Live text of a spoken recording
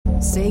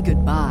Say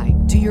goodbye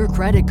to your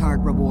credit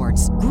card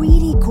rewards.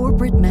 Greedy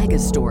corporate mega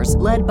stores,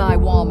 led by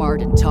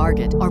Walmart and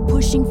Target, are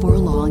pushing for a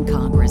law in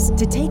Congress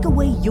to take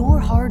away your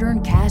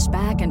hard-earned cash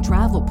back and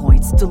travel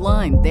points to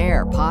line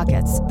their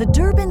pockets. The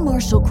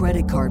Durbin-Marshall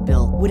credit card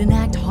bill would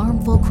enact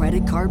harmful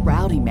credit card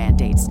routing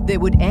mandates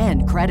that would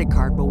end credit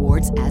card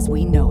rewards as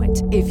we know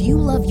it. If you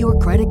love your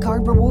credit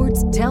card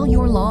rewards, tell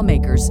your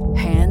lawmakers,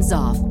 hands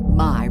off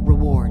my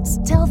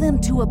rewards. Tell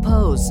them to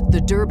oppose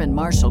the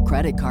Durbin-Marshall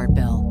credit card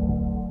bill.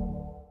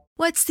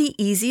 What's the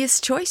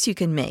easiest choice you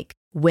can make?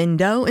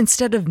 Window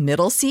instead of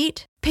middle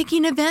seat?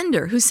 Picking a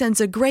vendor who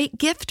sends a great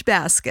gift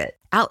basket?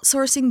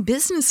 Outsourcing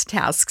business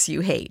tasks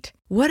you hate?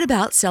 What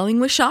about selling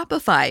with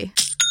Shopify?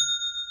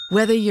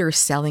 Whether you're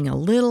selling a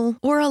little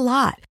or a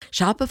lot,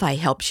 Shopify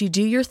helps you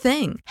do your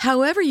thing,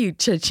 however you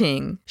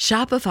cha-ching.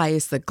 Shopify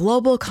is the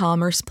global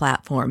commerce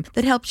platform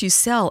that helps you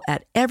sell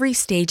at every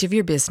stage of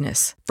your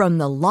business. From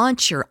the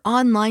launch your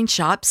online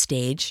shop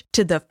stage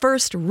to the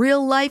first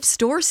real-life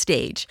store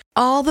stage,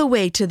 all the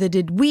way to the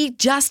did we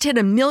just hit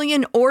 1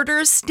 million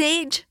orders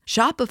stage.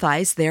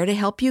 Shopify's there to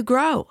help you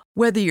grow.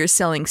 Whether you're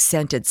selling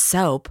scented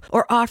soap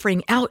or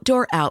offering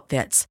outdoor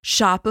outfits,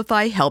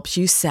 Shopify helps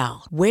you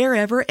sell.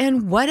 Wherever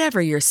and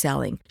whatever you're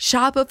selling,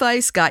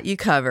 Shopify's got you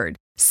covered.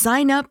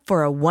 Sign up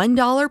for a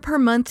 $1 per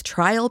month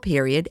trial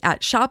period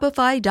at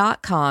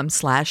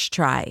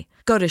shopify.com/try.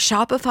 Go to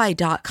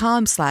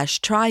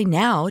shopify.com/try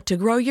now to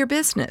grow your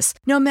business,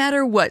 no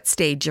matter what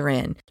stage you're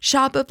in.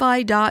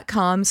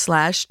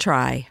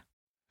 Shopify.com/try.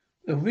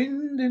 The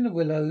Wind in the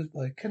Willows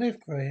by Kenneth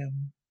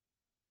Grahame.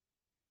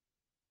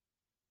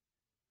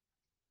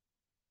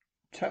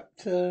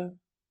 Chapter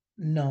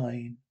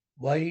 9.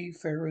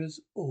 Wayfarers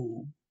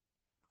all.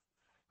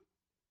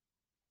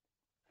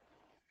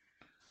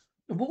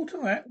 The water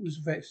rat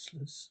was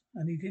restless,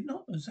 and he did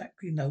not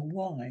exactly know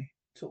why.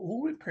 To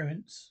all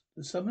appearance,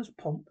 the summer's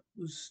pomp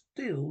was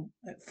still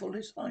at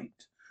fullest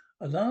height,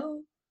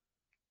 although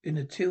in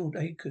the tilled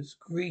acres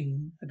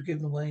green had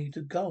given way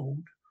to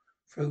gold.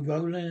 Through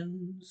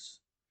lowlands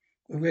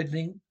were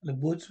reddening, and the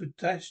woods were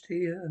dashed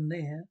here and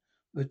there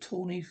with a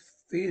tawny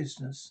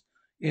fierceness,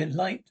 yet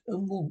light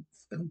and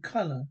warmth and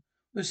colour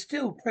were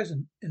still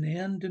present in the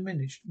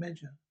undiminished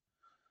measure.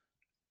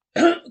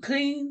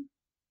 Clean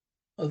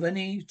of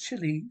any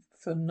chilly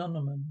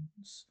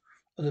phenomenons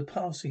of the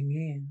passing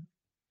year.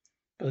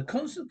 But the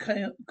constant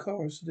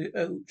chorus of the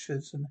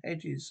orchards and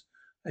hedges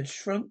had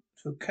shrunk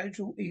to a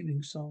casual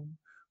evening song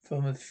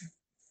from a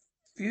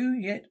few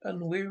yet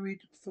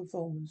unwearied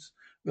performers.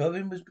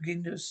 Robin was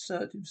beginning to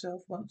assert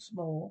himself once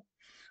more.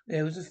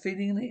 There was a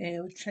feeling in the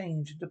air of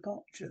change and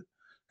departure.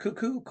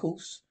 Cuckoo, of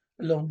course,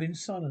 had long been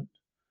silent,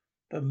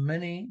 but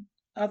many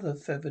other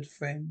feathered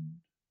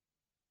friend.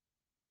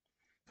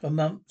 For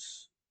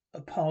months,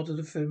 a part of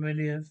the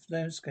familiar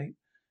landscape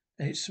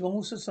and its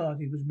small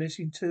society was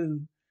missing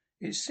too.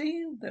 It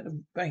seemed that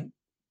the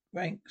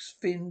ranks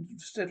thinned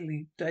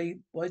steadily day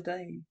by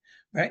day.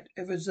 Rat,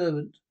 ever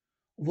observant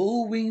of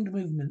all winged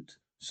movement,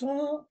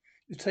 saw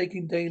was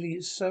taking daily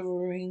its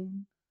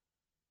soothing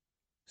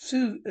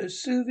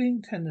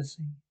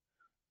tendency.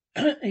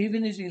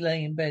 Even as he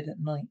lay in bed at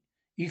night,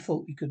 he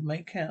thought he could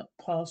make out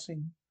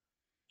passing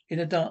in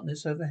the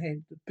darkness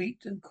overhead the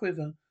beat and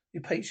quiver the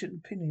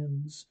patient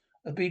pinions,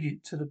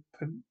 obedient to the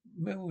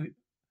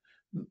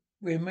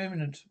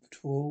remunerative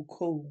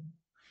call.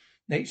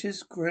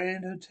 Nature's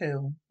grand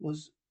hotel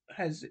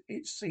has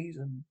its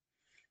season,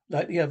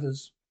 like the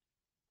others.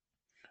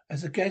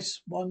 As the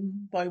guests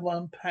one by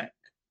one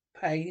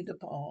pay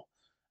depart,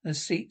 and the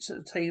seats at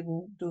the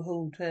table the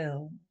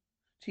hotel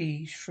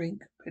tea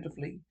shrink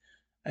pitifully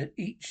at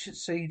each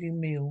succeeding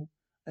meal,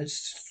 as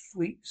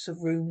suites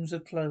of rooms are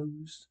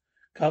closed,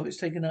 carpets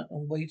taken up,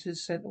 and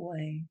waiters sent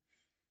away.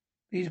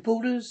 These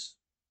boarders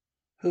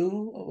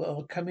who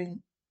are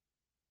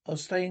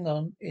staying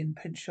on in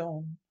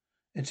pension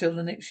until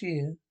the next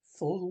year,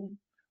 full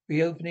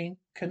reopening,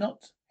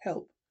 cannot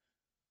help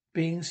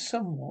being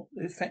somewhat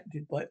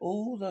affected by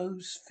all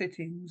those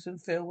flittings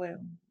and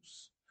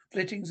farewells.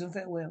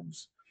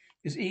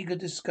 His eager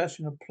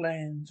discussion of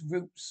plans,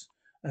 routes,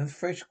 and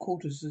fresh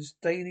quarters, this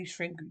daily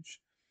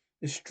shrinkage,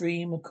 the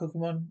stream of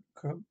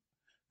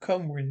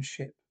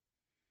comradeship.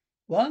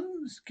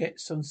 One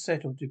gets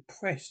unsettled,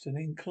 depressed, and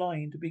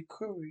inclined to be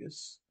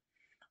curious.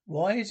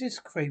 Why is this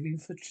craving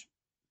for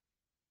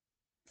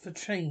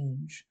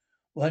change?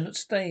 Why not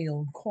stay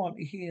on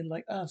quietly here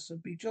like us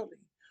and be jolly?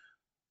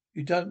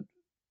 You don't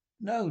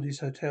know this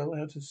hotel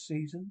out of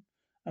season,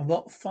 and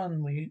what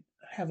fun we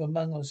have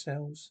among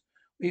ourselves.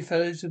 We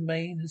fellows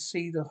remain and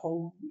see the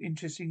whole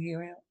interesting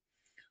year out.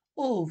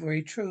 All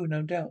very true,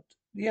 no doubt.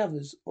 The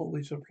others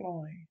always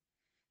reply.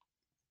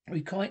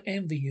 We quite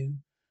envy you.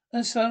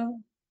 And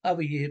so,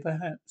 other year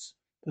perhaps.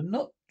 But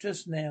not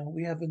just now.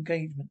 We have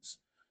engagements.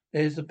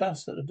 There's the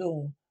bus at the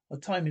door. Our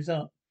time is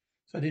up.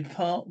 So they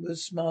depart with a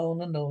smile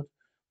and a nod.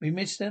 We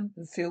miss them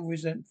and feel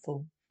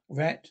resentful.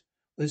 Rat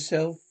was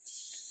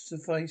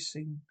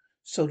self-sufficing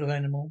sort of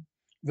animal,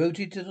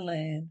 rooted to the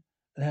land,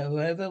 and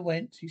however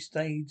went he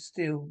stayed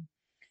still.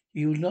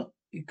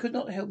 He could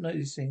not help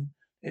noticing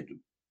that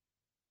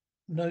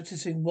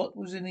noticing what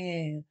was in the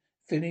air,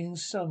 feeling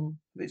some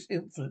of its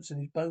influence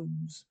in his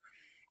bones.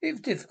 It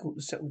was difficult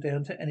to settle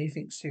down to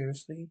anything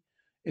seriously,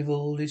 with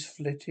all this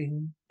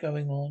flitting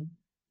going on.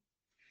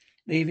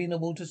 Leaving the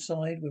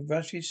waterside where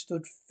rushes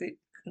stood thick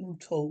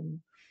and tall,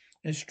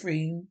 and a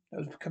stream that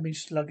was becoming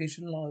sluggish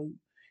and low,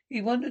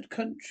 he wandered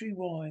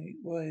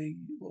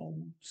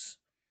roads,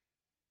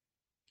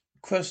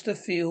 crossed a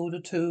field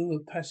or two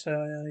of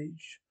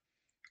passage,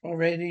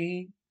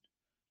 already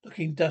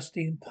looking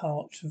dusty and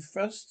parched, and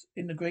thrust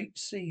in the great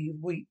sea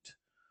of wheat,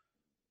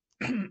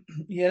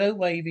 yellow,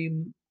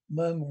 wavy,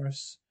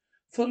 murmurous,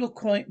 full of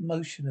quiet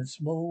motion and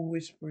small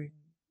whisperings.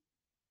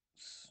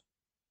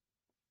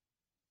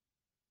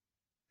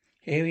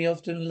 Here he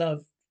often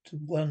loved to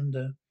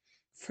wander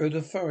through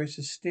the forest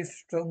of stiff,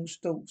 strong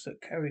stalks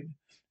that carried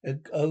their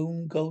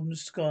own golden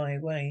sky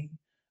away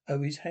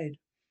over his head.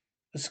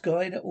 A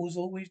sky that was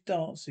always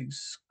dancing,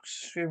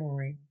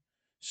 shimmering,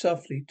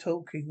 softly,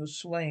 talking or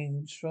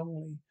swaying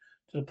strongly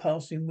to the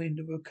passing wind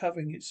and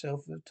recovering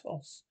itself with a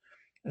toss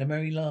and a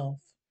merry laugh.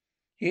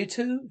 Here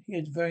too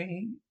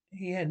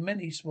he had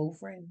many small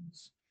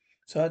friends.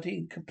 Society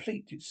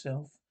incomplete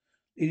itself,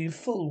 leading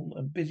full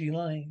and busy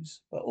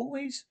lives, but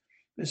always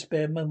with a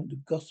spare moment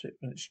of gossip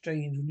and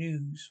exchange of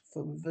news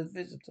for the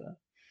visitor.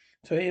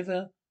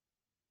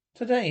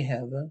 Today,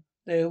 however,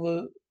 there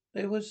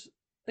was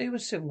they were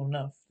civil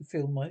enough. The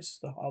field mice,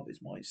 the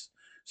harvest mice,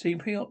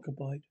 seemed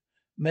preoccupied.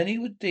 Many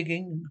were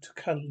digging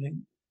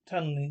and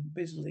tunneling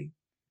busily.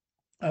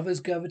 Others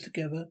gathered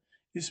together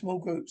in small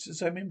groups,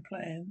 examining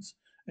plans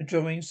and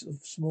drawings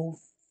of small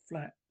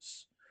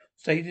flats,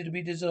 stated to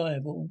be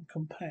desirable and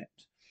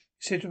compact,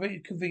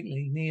 situated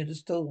conveniently near the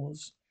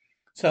stores.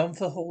 Some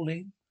for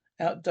hauling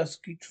out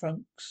dusky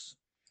trunks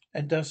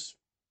and dust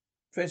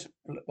dress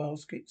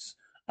baskets.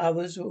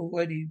 Others were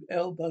already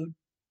elbow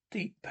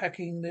deep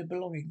packing their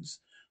belongings.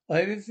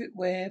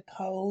 Where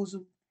piles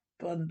of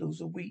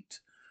bundles of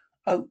wheat,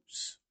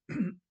 oats,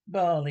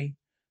 barley,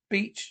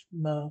 beech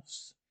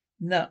moss,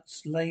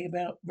 nuts lay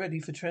about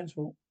ready for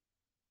transport.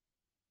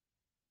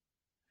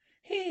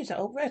 Here's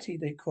old Ratty,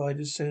 they cried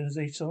as soon as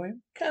they saw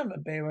him. Come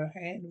and bear a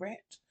hand,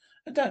 Rat,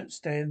 and don't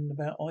stand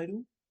about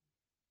idle.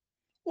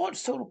 What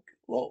sort of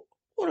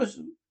what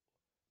is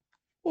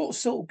what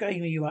sort of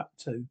game are you up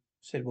to?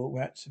 Said Walt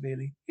Rat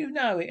severely. You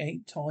know it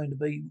ain't time to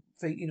be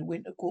thinking of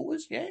winter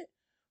quarters yet.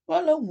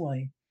 Well, a long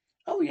way.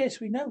 Oh yes,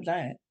 we know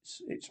that,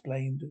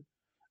 explained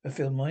a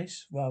field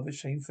mice rather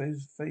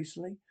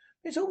shamefacedly.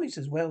 It's always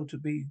as well to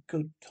be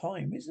good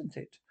time, isn't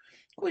it?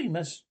 We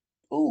must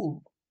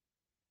all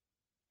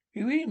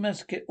we really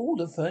must get all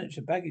the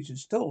furniture, baggage and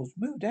stores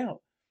moved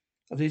out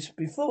of this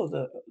before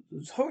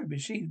those horrid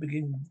machines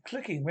begin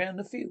clicking round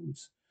the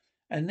fields.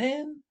 And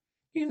then,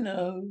 you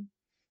know,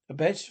 the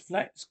best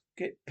flats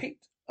get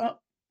picked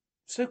up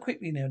so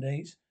quickly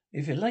nowadays.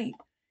 If you're late,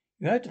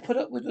 you have to put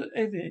up with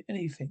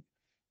anything.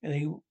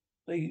 And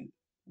they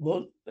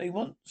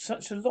want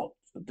such a lot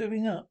of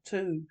doing up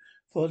too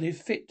for they're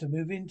fit to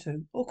move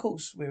into. Of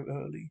course we're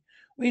early.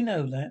 We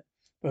know that.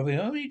 But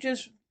we're only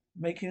just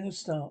making a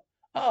start.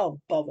 Oh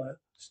bother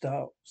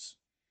starts,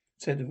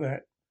 said the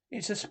rat.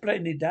 It's a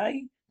splendid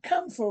day.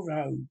 Come for a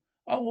row,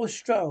 or a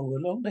stroll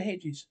along the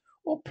hedges,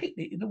 or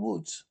picnic in the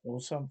woods, or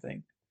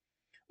something.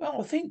 Well,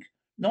 I think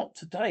not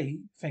today,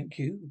 thank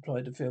you,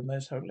 replied the field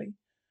mouse hurriedly.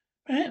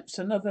 Perhaps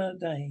another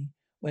day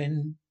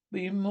when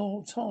we have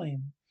more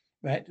time.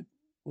 Rat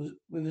was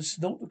with a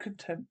snort of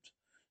contempt,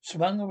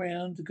 swung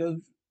around to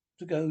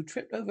go,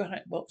 tripped over a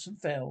hat box and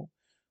fell,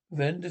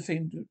 with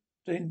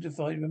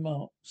undignified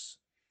remarks.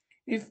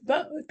 If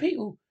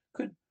people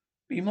could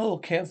be more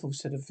careful,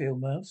 said a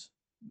field mouse,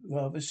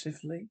 rather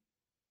stiffly.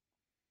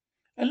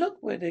 And look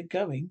where they're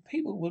going.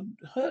 People wouldn't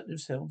hurt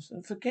themselves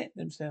and forget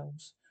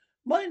themselves.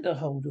 Mind a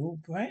hold,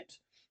 old brat.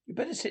 You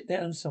better sit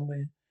down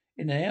somewhere.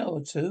 In an hour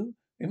or two,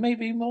 we may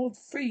be more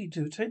free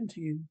to attend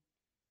to you.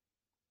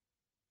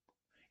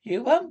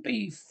 You won't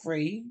be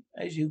free,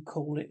 as you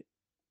call it,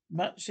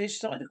 much this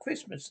side of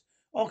Christmas.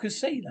 I can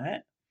see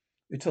that,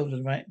 retorted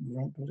the rat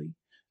grumpily,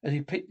 as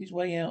he picked his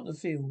way out of the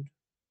field.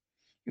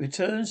 He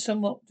returned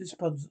somewhat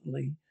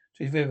despondently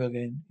to his river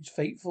again, his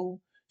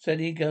faithful,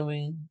 steady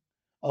going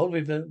old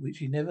river,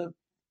 which never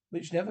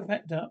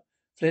packed up,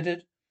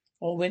 flitted,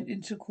 or went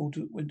into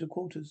winter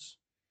quarters.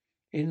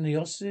 In the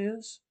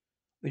osiers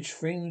which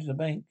fringed the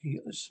bank, he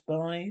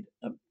espied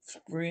a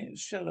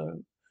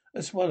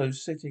swallow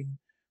sitting,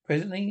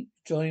 presently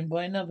joined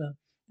by another,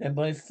 then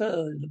by a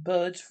third, and the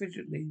birds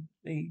frigidly,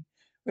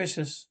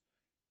 restlessly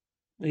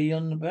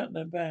on about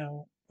their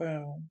burrow,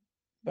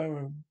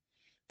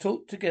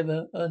 talked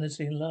together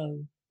earnestly and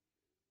low.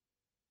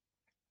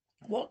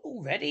 What,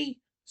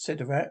 already? Said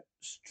the rat,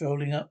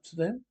 strolling up to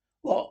them.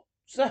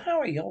 What's the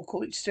hurry? I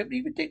call it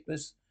simply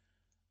ridiculous.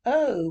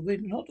 Oh, we're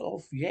not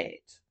off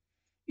yet.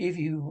 If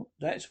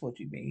that's what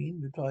you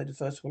mean, replied the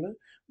first swallow.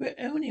 We're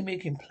only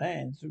making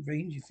plans,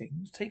 arranging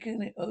things,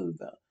 talking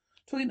over,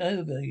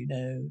 you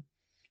know.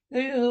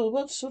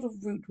 What sort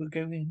of route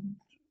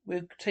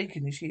we're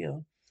taking this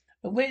year,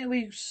 and where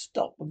we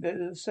stop and go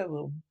to settle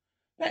on.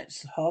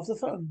 That's half the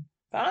fun.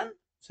 Fun?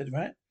 said the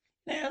rat.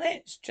 Now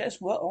that's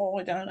just what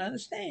I don't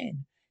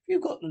understand. If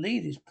you've got to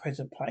leave this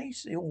present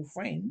place, your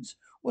friends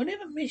will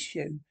never miss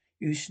you.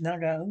 You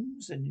snug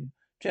homes and you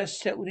just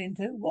settled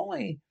into.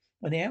 Why,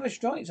 when the hour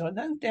strikes, I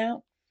no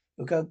doubt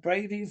you'll go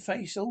bravely and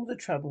face all the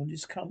trouble and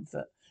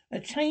discomfort. A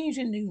change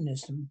in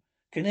newness and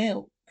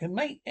can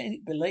make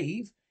any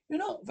believe you're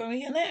not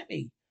very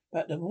unhappy,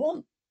 but to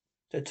want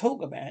to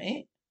talk about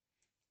it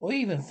or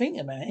even think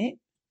about it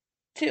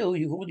till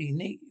you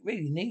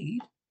really need.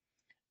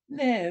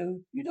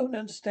 No, you don't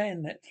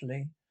understand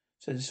naturally,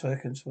 said the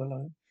second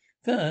swallow.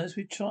 First,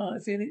 we try to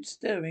feel it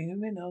stirring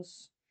within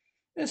us.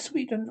 A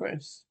sweet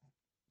unrest.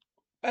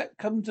 Back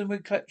comes the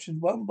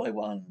recollections one by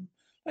one,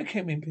 like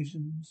hemming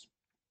pigeons.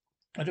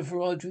 And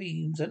for our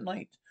dreams at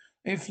night,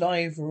 they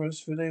fly for us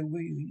for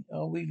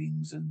our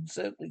wheelings and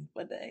circlings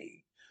by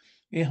day.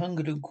 We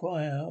hunger to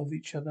inquire of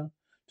each other,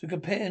 to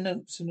compare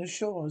notes and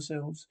assure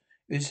ourselves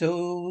it's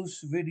all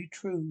really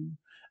true.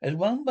 As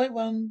one by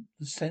one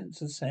the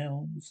scents of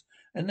sounds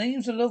and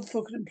names of love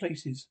forgotten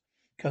places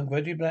come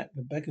gradually back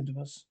and beckon to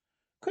us.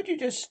 Could you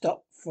just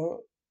stop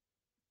for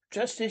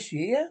just this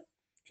year?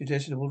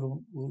 Suggested the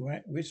wool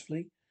rat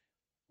wistfully.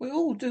 We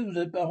all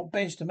do our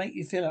best to make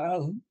you feel at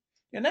home.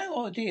 You've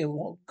no idea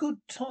what good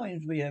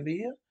times we have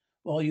here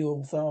while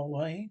you're far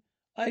away.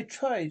 I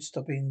tried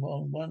stopping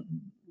one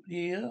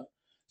year,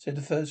 said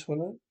the first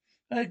swallow.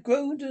 I had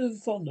grown to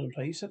fond of the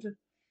place.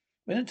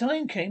 When the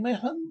time came, I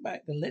hung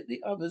back and let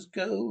the others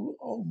go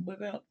on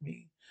without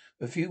me.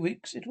 For a few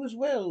weeks it was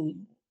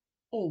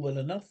all well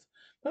enough.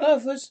 But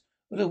others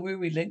were the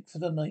weary length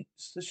of the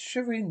nights, the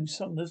shivering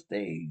sunless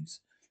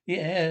days, the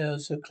air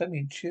so clammy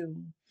and chill.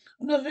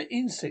 Not an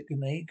insect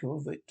can ache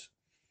of it.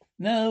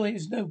 No, it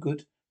was no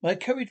good. My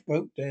courage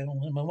broke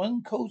down, and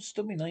one cold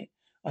stormy night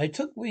I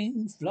took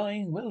wing,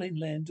 flying well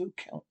inland to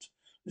account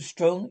the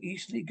strong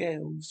easterly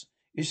gales.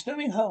 It's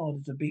snowing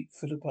hard as the beat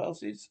through the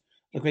passes,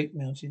 the great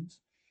mountains.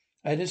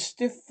 I had a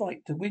stiff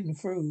fight to win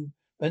through,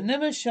 but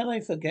never shall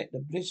I forget the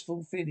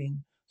blissful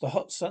feeling of the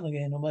hot sun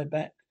again on my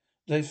back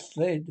as I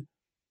fled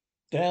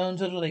down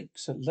to the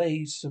lakes that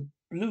lay so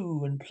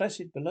blue and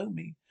placid below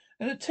me,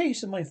 and the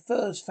taste of my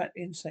first fat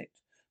insect.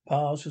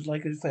 Past was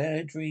like a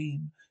fair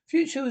dream.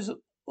 Future was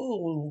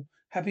all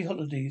happy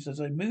holidays as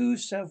I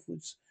moved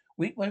southwards,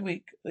 week by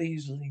week,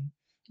 lazily,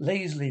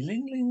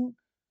 lingering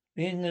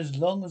as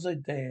long as I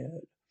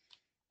dared,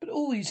 but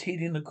always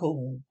heeding the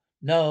call.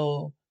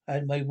 No, I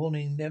had my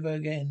warning. Never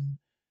again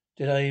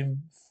did I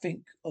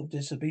think of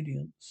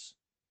disobedience.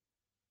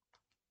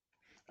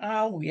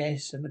 Oh,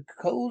 yes, and the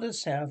colder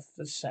south,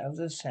 the south,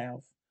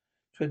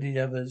 twittered the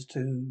others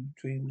too,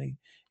 dreamily.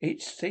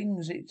 It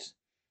sings its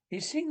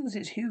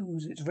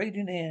hues, its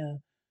radiant air.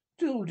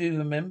 Do you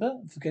remember?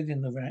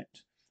 Forgetting the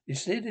rat. He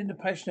slid into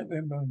passionate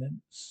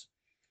remembrance.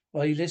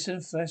 While he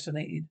listened,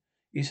 fascinated,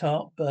 his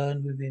heart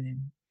burned within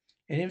him.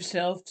 In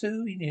himself,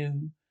 too, he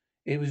knew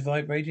it was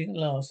vibrating at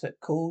last, that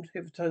chord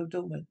hitherto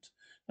dormant,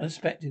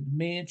 unexpected,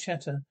 mere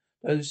chatter,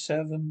 those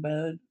southern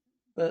bound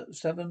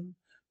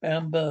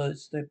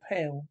birds, their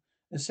pale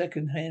and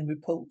second-hand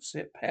reports,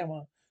 their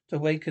power to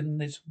awaken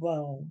this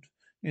wild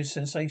new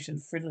sensation,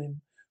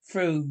 thrilling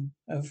through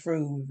and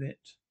through with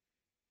it.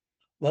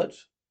 What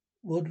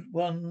would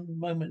one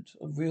moment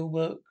of real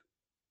work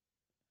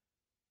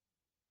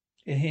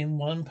in him,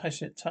 one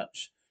passionate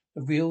touch,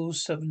 the real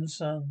southern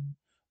sun,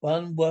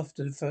 one waft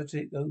of the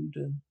fertic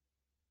odour.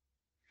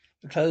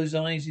 With closed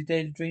eyes he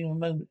dared to dream a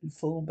moment in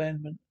full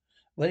abandonment.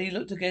 When he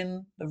looked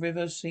again, the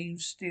river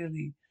seemed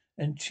steely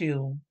and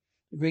chill,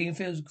 the green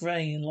fields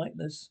grey and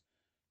lightless.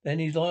 Then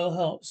his loyal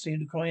heart seemed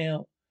to cry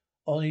out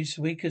on his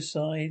weaker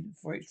side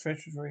for its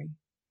treachery.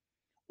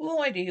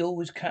 Why do you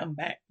always come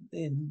back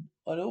then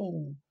at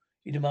all?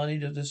 He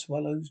demanded of the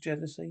swallows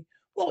jealously.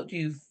 What do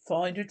you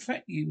find to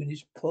attract you in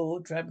this poor,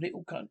 drab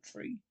little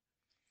country?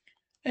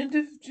 And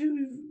do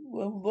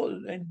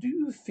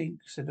you think,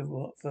 said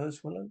the first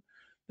swallow,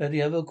 that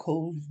the other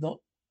call is not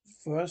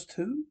for us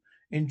too?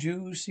 In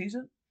due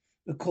season,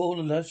 the call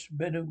of lush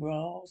meadow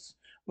grass,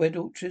 red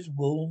orchards,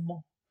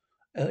 warm,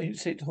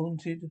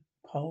 insect-haunted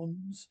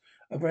ponds,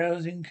 a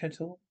browsing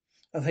kettle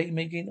of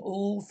haymaking,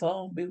 all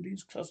farm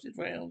buildings clustered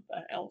round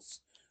a house,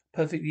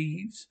 perfect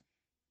eaves.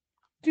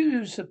 Do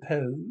you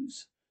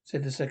suppose,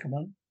 said the second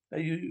one,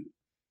 that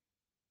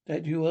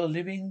you are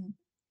living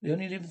the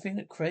only living thing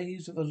that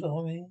craves of a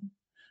longing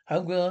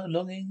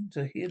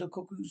to hear the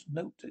cuckoo's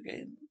note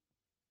again?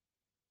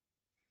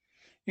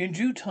 In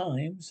due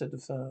time, said the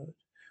third,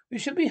 we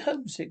shall be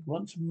homesick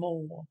once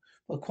more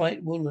for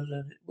quiet water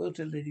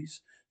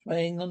lilies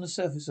playing on the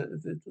surface of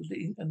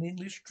an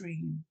English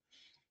stream.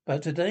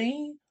 But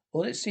today,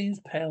 all it seems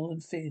pale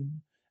and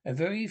thin, and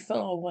very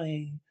far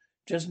away.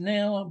 Just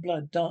now our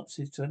blood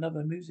dances to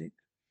another music.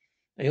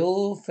 They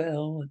all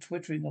fell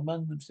twittering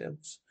among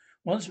themselves.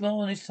 Once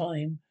more, this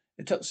time,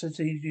 the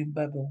intoxicating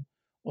babble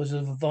was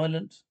of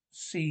violent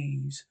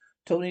seas,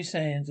 tawny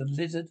sands, and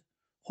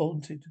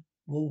lizard-haunted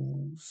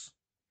walls.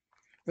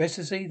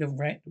 Restlessly, the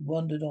rat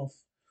wandered off.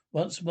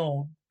 Once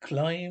more,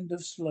 climbed the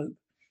slope,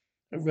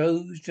 and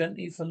rose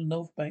gently from the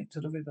north bank to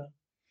the river,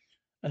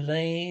 and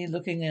lay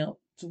looking out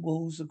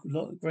towards the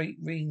great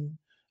ring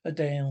of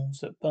downs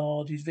that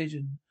barred his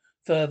vision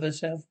further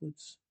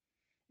southwards.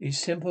 His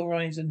simple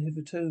horizon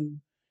hitherto,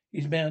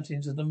 his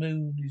mountains and the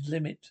moon, his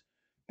limit,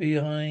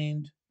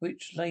 behind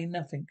which lay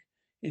nothing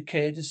he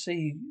cared to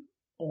see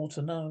or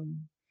to know.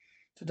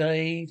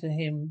 Today, to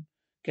him,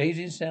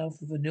 gazing south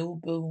with a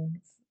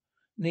newborn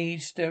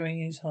need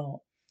stirring his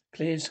heart,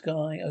 clear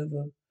sky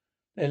over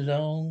their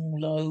long,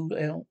 low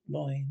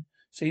outline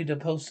seemed to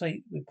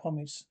pulsate with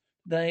promise.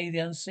 Today, the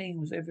unseen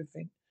was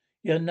everything.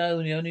 The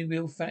unknown, the only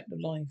real fact of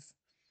life.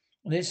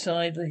 On this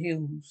side of the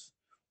hills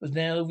was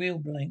now the real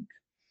blank.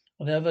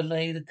 On the other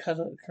lay the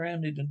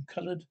crowded and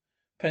coloured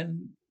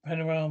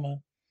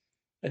panorama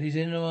that his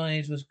inner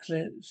eyes was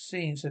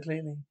seeing so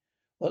clearly.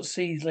 What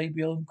seas lay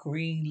beyond,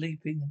 green,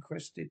 leaping and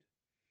crested.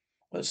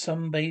 What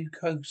sun-bathed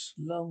coasts,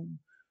 long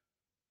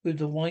with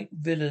the white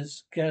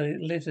villas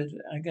littered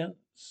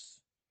against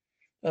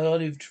the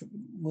olive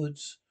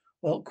woods,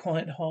 while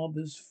quiet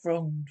harbours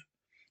thronged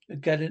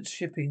with gallant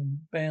shipping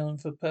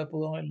bound for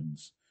purple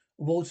islands,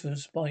 water and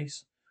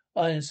spice,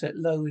 islands set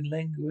low in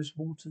languorous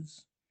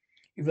waters.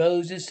 He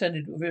rose,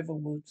 descended the river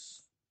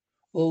woods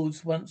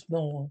once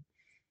more,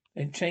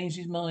 then changed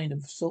his mind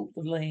and sought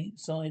the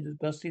side of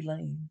Busty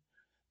Lane.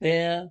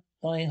 There,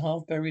 lying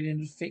half buried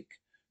in a thick,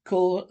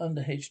 cool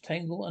underhedge,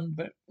 tangle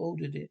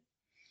bordered it.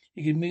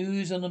 He could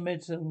muse on the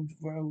metal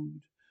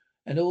road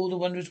and all the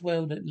wondrous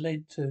world that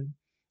led to,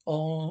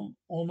 on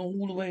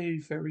all the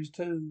wayfarers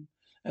too,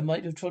 and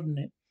might have trodden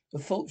it, for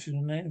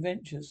fortune and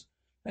adventures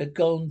had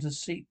gone to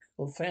seek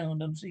or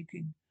found I'm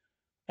seeking.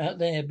 Out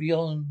there,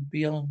 beyond.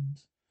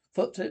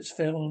 Footsteps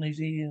fell on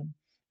his ear.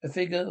 A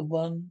figure of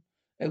one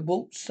that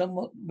walked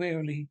somewhat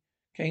wearily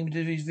came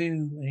to his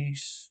view, and he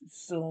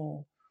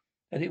saw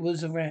that it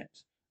was a rat,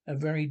 a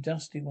very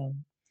dusty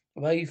one.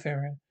 A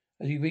wayfarer,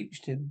 as he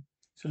reached him,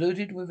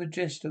 saluted with a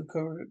gesture of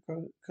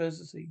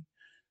courtesy,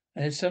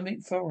 and had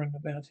something foreign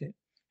about it.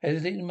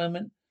 Hesitated a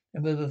moment,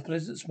 and with a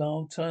pleasant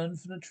smile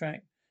turned from the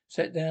track,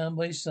 sat down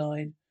by his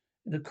side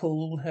in the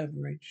cool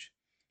herberge.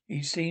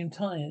 He seemed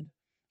tired.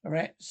 A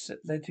rat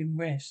let him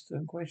rest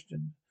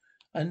unquestioned,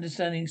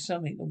 understanding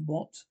something of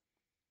what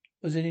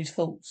was in his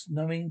thoughts,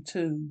 knowing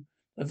too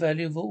the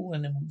value of all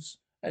animals,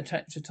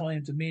 attached at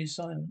times to mere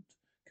silent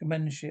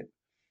companionship,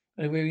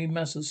 and the weary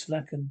muscles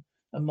slacken,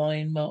 and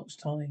mind marks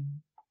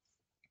time.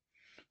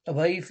 The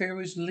wayfarer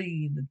was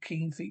lean and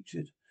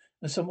keen-featured,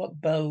 and somewhat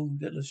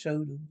bowed at the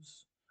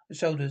shoulders.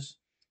 His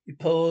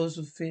paws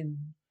were thin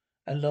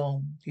and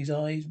long, his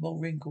eyes more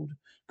wrinkled.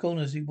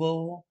 Corners he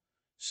wore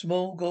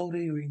small gold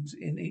earrings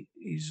in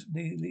his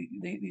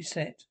neatly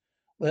set,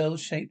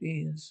 well-shaped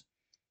ears.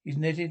 His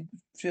knitted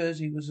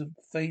jersey was of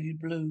faded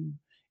blue,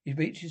 his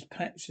breeches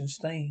patched and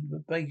stained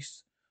with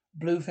base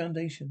blue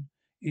foundation.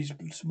 His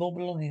small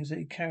belongings that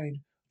he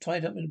carried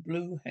tied up in a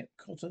blue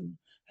cotton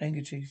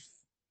handkerchief.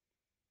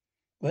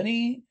 When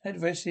he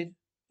had rested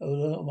a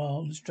little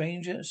while, the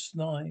stranger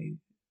snuffed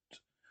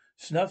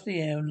the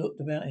air and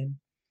looked about him.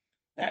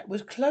 That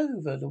was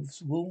Clover, the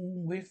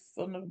warm whiff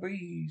on the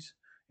breeze.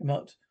 He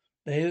remarked,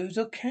 those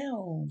are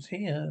cows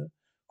here,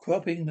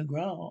 cropping the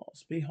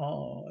grass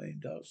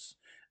behind us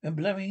and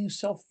blowing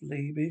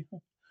softly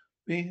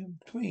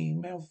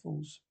between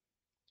mouthfuls.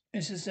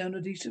 It's the sound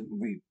of decent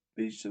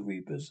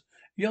reapers.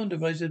 Yonder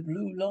rises a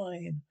blue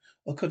line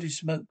of cottage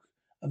smoke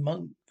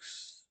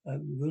amongst a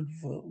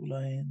woodful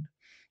land.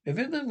 The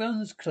river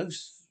runs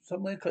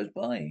somewhere close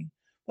by,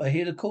 but I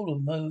hear the call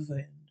of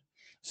Mervyn.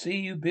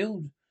 See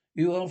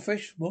you are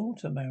fresh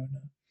water,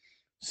 mariner.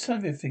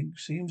 Everything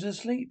seems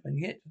asleep, and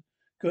yet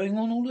going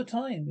on all the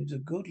time. It's a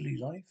goodly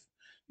life.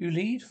 You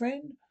lead,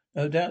 friend?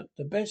 No doubt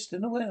the best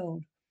in the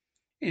world.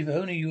 If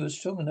only you were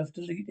strong enough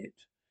to lead it.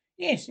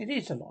 Yes, it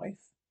is a life.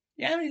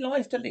 The only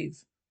life to live,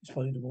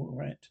 responded the water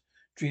rat,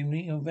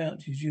 dreaming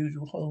about his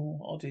usual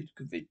wholehearted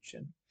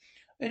conviction.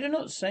 I do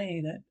not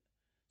say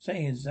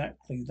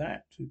exactly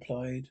that,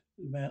 replied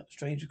the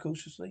stranger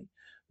cautiously.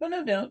 But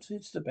no doubt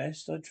it's the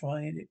best. I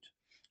tried it.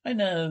 I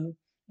know,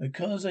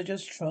 because I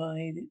just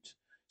tried it.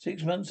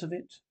 6 months of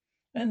it.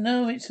 And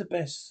know it's the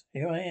best.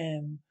 Here I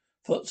am,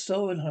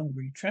 footsore and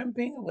hungry,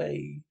 tramping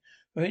away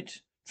from it,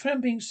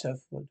 tramping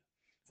southward,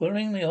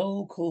 following the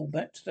old call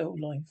back to the old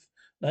life.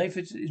 Life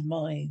is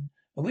mine,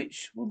 and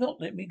which will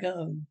not let me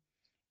go.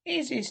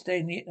 Is this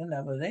then yet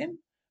another then?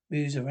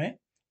 Mused the rat.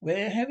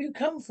 Where have you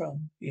come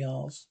from? He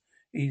asked.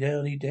 He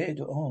hardly dared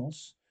to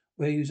ask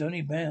where he was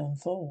only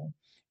bound for.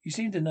 He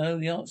seemed to know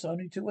the answer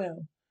only too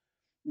well.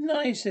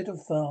 Nice little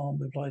farm,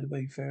 replied the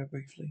wayfarer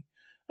briefly.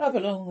 Up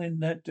along in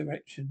that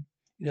direction,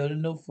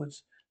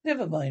 northwards.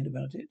 Never mind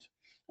about it.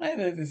 I have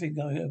everything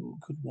I ever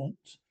could want.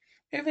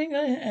 Everything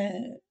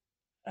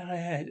I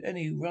had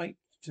any right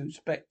to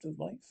expect of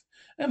life.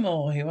 And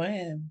more, here I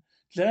am.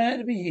 Glad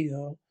to be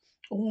here.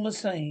 All the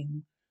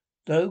same,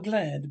 though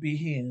glad to be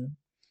here.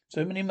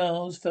 So many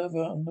miles further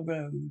on the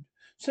road.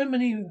 So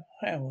many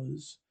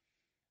hours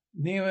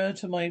nearer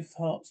to my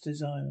heart's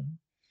desire.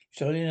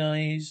 Shining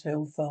eyes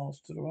held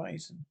fast to the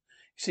horizon.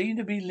 He seemed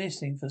to be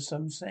listening for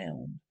some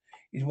sound.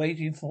 He's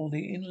waiting for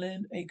the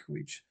inland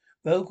acreage,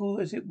 vocal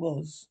as it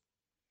was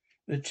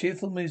with a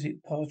cheerful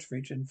music,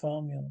 partridge and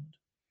farmyard.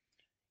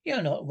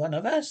 You're not one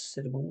of us,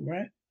 said the wool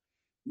rat.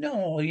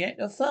 Nor yet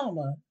a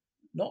farmer.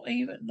 Not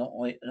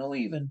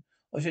even,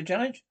 I should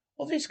judge,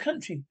 of this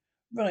country.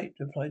 Right,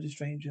 replied the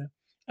stranger.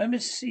 I'm a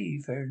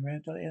seafaring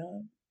rat, I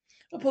am.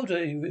 A port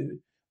I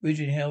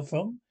originally hail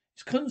from.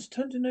 It's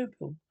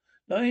Constantinople.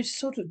 I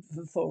sort of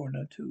a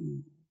foreigner,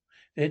 too.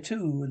 There,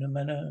 too, in a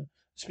manner of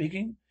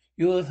speaking.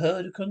 You have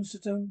heard of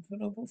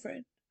Constantinople,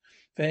 friend?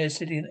 Fair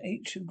city, an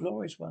ancient,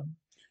 glorious one.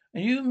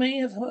 And you may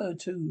have heard,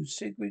 too,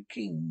 Sigrid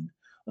King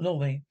of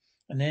Norway.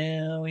 And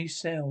now he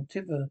sailed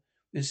thither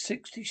with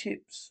 60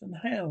 ships, and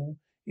how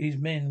his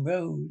men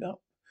rowed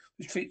up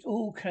the streets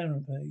all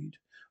canopied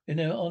in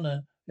their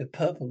honour with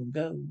purple and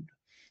gold.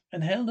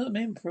 And how the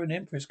emperor and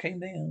empress came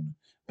down,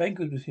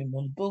 banqueted with him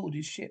on board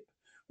his ship.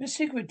 When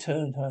Sigrid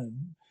turned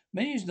home,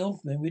 many of his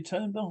Northmen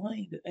returned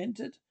behind,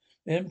 entered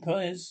the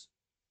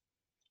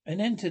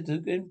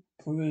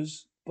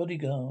emperor's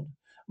bodyguard.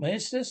 My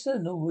ancestor,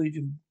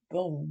 Norwegian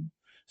born,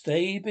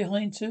 stayed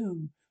behind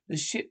too. The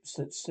ships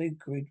that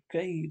Sigrid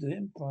gave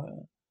the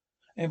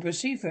Emperor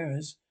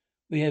Seafarers,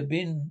 we have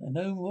been, and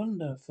no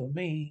wonder for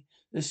me.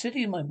 The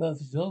city of my birth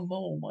is no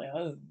more my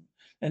home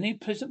than any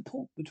pleasant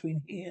port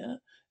between here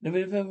and the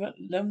river,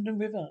 London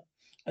River.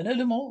 I know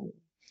them all.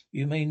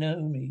 You may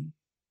know me.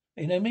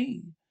 They know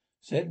me.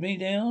 Set me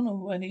down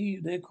on any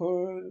of their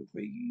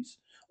quarries,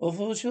 or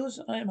for sure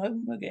I am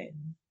home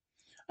again.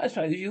 I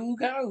suppose you will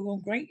go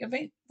on great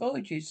event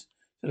voyages,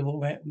 said the wool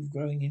rat with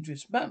growing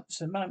interest. Months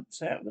and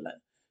months out of the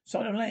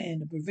side of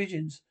land, and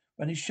provisions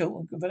running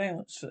short of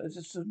allowance for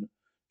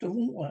the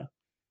water.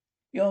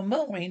 Your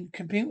mind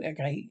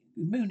communicating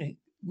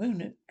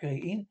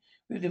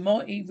with the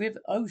mighty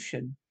river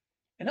ocean,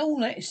 and all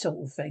that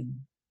sort of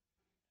thing.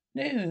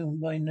 No,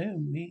 by no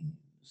means,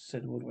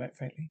 said the wool rat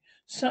frankly.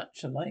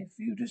 Such a life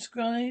you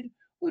described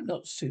would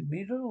not suit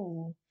me at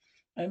all.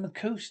 I am a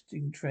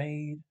coasting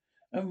trade,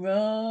 and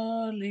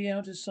rarely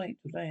out of sight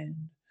of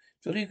land.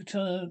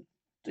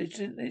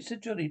 It's a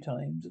jolly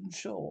times on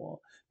shore.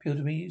 Appeal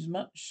to me as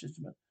much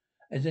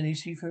as any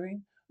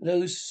seafaring.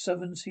 Those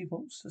southern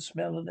seaports, the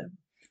smell of them,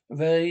 the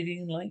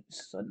radiant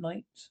lights at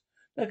night,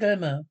 the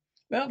glamour.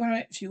 Well,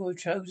 perhaps you have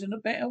chosen a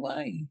better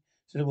way,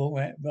 said the wool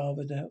rat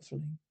rather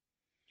doubtfully.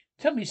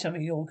 Tell me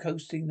something of your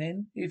coasting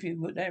then, if you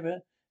would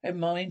ever have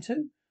mind to.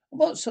 And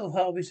what sort of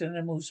harvest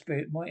animal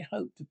spirit might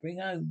hope to bring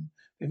home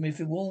with me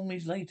for warm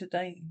his later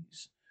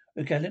days?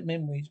 The gallant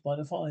memories by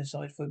the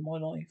fireside for my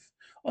life.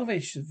 I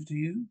wish to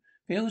you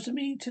feels to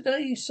me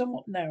today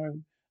somewhat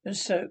narrow and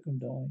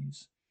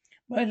circumcised.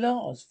 My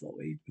last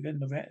voyage, began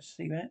the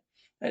sea rat,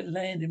 that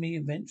landed me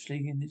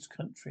eventually in this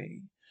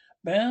country,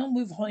 bound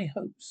with high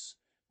hopes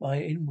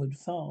by inward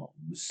farm,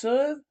 would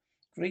serve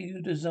great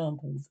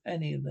example of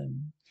any of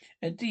them.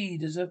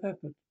 Indeed, as a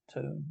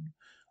peppertone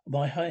of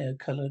my higher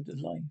coloured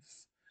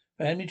life.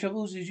 Family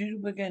troubles as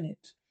usual began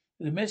it.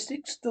 The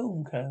domestic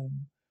storm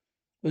cone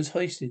was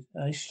hoisted,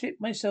 and I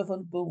shipped myself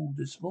on board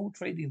a small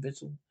trading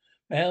vessel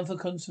bound for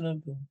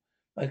Constantinople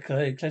by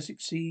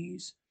classic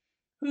seas,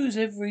 whose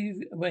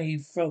every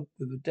wave throbbed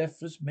with a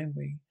deathless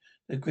memory.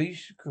 The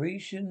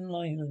Grecian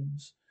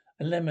islands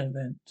and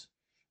Levant.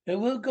 There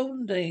were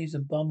golden days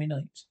and balmy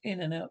nights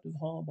in and out of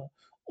harbour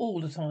all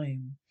the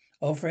time.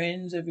 Our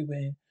friends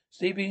everywhere,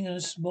 sleeping in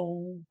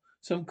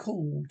some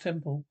cool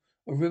temple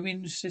of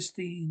ruined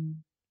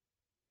Sistine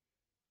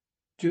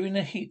during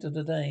the heat of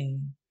the day,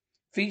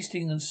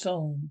 feasting and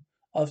song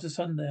after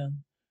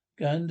sundown,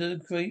 under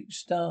great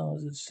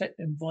stars that set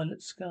in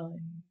violet sky.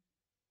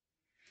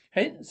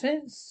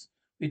 Hence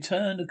we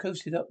turned and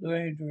coasted up the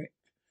Adriatic,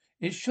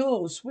 its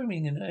shores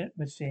swimming in an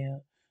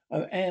atmosphere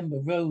of amber,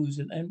 rose,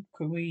 and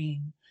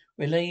aquamarine,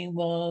 where lay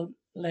wild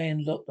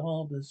landlocked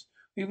harbours.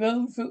 We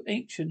rode through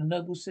ancient and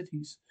noble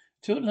cities,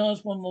 till at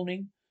last one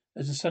morning,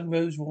 as the sun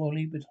rose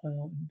royally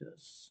behind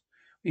us,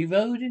 we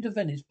rode into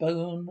Venice,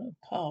 borne a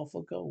path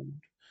of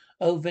gold.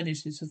 Oh,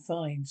 Venice is a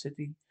fine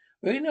city,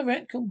 wherein a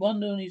rat can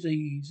wander on his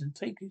ease and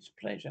take his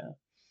pleasure.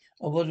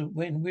 Oh,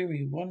 when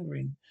weary of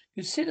wandering,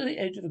 consider the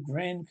edge of the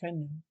Grand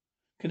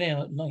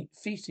Canal at night,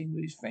 feasting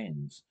with his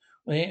friends.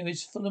 The air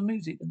is full of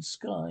music and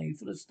sky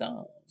full of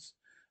stars,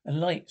 and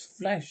lights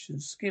flash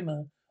and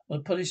skimmer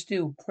on polished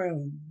steel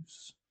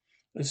prows.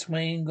 The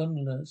swaying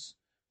gondolas,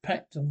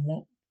 packed and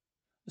what,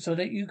 so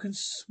that you can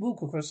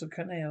walk across the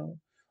canal,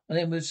 and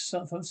then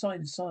from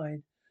side to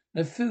side.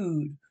 The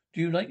food,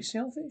 do you like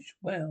shellfish?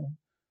 Well,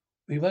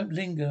 we won't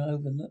linger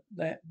over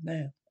that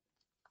now.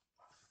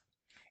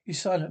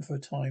 He's silent for a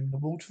time. The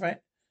water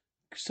rat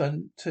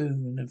silent too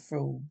and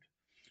enthralled.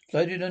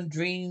 Floated on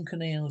dream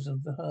canals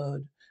and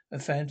heard a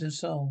phantom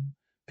song,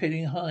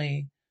 pitting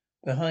high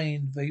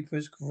behind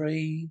vaporous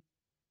grey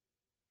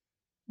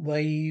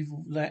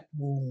wave-lapped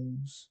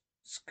walls.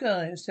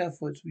 Sky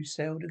southwards we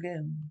sailed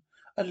again.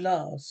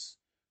 Alas,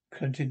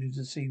 continued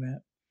the sea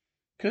rat,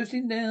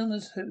 coasting down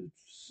the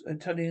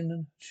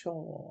Italian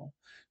shore,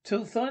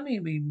 till finally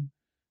we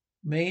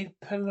made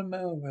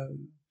Palermo.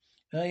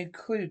 I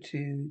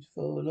quitted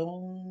for a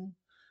long,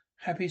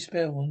 happy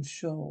spell on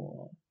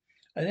shore.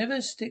 I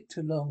never stick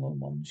too long on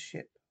one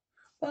ship.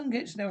 One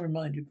gets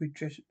narrow-minded,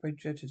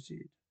 prejudiced.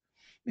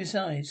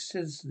 Besides,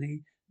 says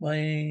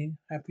my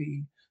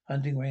happy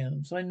hunting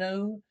grounds. I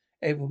know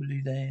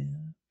everybody there.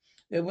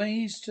 Their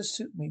ways just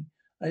suit me.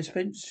 I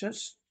spent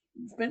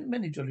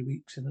many jolly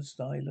weeks in this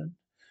island,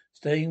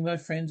 staying with my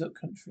friends up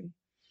country.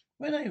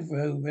 When I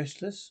grow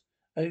restless,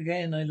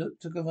 again I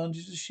took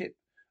advantage of the ship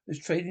that was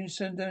trading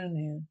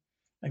Sardinia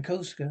and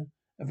Corsica.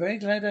 I'm very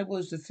glad I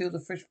was to feel the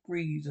fresh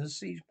breeze and the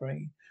sea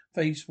spray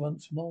face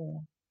once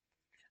more.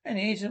 And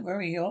it isn't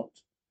very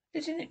hot.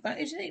 Isn't it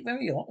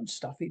very hot and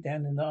stuffy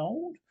down in the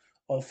hold?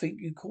 I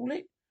think you call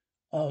it?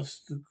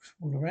 Asked the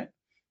smaller rat.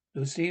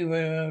 The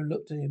seafarer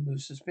looked at him with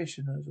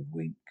suspicion as a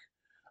wink.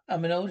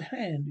 I'm an old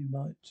hand, he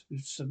might,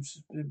 with some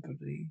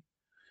sympathy.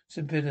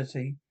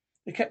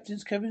 The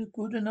captain's cabin's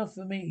good enough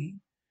for me.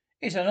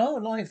 It's an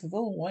hard life of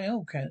all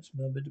accounts,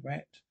 murmured the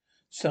rat,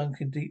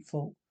 sunk in deep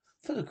thought.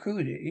 For the crew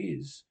it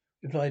is,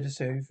 replied the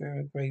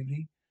seafarer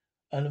gravely,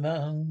 and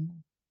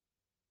among,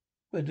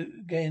 but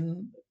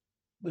again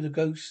with the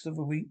ghost of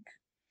a wink.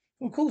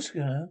 From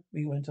Corsica,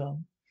 he went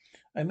on,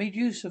 I made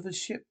use of a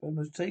ship and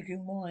was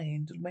taking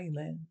wine to the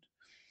mainland.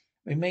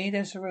 We made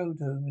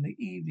Esaroto in the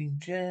evening.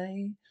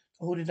 Jay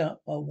hoarded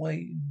up our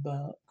wine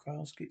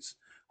baskets,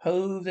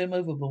 hove them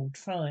overboard,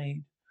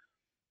 tried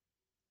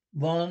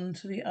one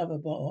to the other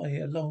by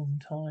a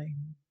long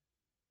line.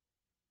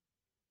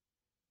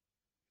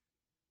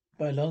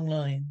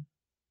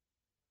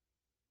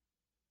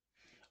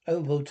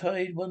 Overboard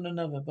tied one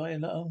another by a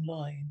long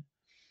line.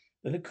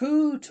 Then the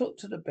crew took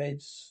to the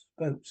boats,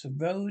 and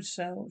rowed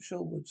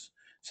shorewards,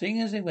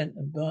 singing as they went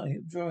and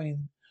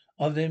drawing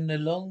of them the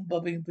long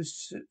bobbing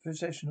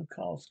procession of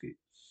caskets,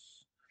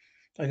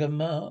 like a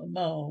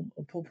mile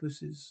of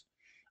porpoises.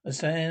 On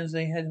sands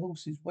they had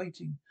horses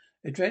waiting.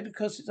 They dragged the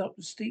caskets up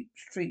the steep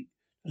street,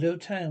 the little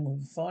town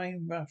with a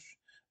fine rush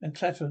and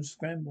clatter and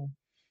scramble.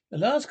 The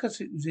last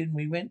casket was in,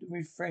 we went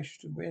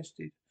refreshed and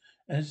rested,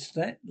 and as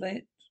that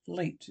late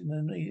in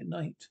the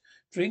night,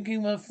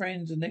 drinking with my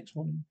friends the next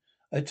morning.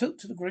 I took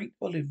to the great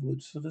olive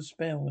woods for the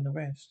spell and the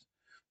rest.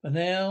 But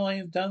now I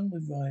have done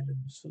with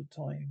islands for the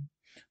time.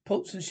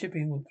 Ports and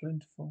shipping were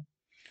plentiful.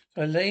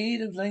 So I led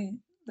a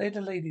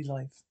lady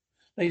life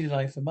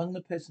among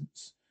the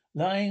peasants,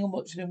 lying and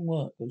watching them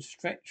work, or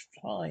stretched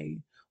high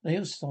on the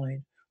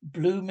hillside.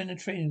 Blue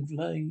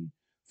Mediterranean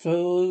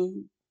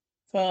flow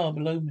far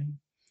below me.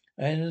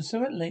 And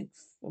so at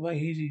length, by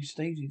easy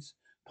stages,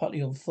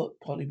 partly on foot,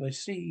 partly by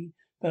sea,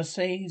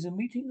 passays and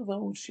meeting of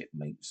old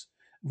shipmates,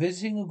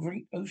 visiting of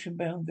great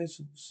ocean-bound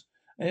vessels,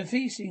 and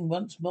feasting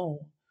once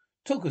more.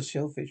 Talk of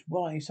shellfish.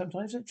 Why,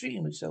 sometimes I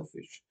dream of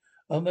shellfish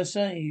on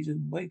Marseilles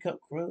and wake up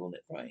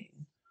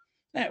crying.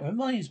 That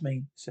reminds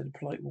me, said the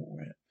polite water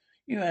rat.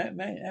 You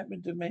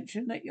happened to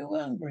mention that you were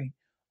hungry.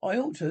 I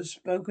ought to have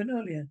spoken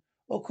earlier.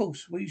 Of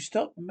course, will you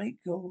stop and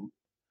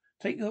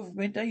take your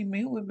midday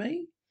meal with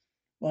me?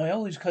 My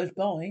hole is close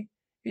by.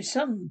 It's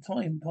some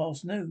time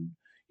past noon.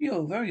 You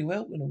are very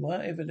welcome to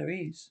whatever there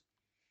is.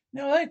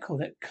 Now I call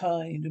that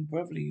kind and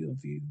brotherly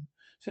of you,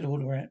 said the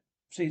rat.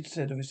 Said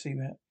the sea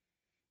rat.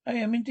 I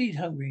am indeed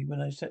hungry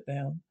when I sat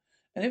down,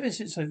 and ever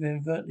since I've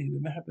inadvertently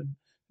happened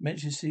to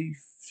mention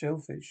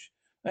shellfish,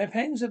 my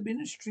pangs have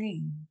been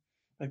extreme.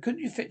 But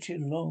couldn't you fetch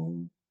it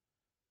along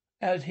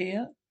out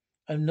here?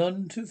 I'm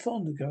none too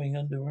fond of going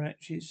under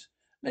hatches,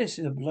 unless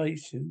it's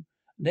obliged to. And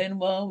then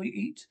while we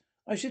eat,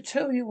 I shall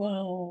tell you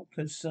all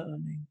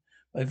concerning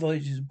my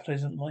voyages and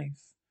pleasant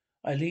life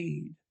I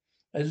lead.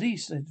 At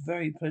least it's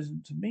very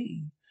pleasant to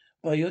me.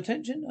 By your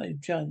attention, I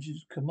judge it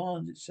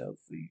commands itself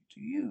to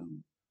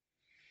you.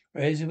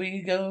 Whereas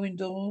we go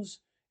indoors,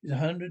 it's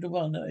 100 to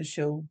 1 that I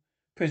shall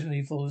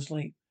presently fall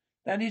asleep.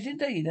 That is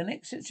indeed an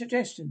excellent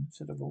suggestion,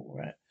 said the water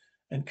rat,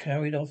 and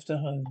carried off to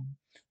home.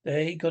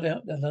 There he got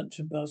out the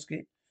luncheon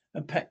basket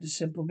and packed a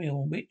simple meal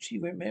on which he,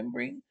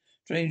 remembering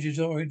Stranger's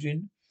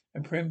origin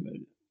and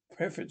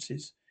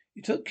preferences,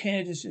 he took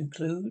care to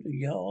include a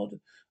yard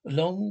of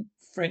long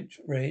French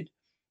bread,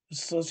 a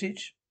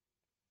sausage,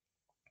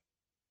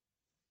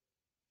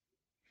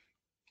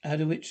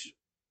 out of which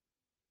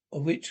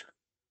the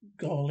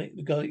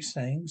garlic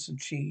sang, some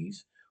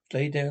cheese,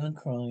 lay down and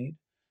cried.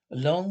 A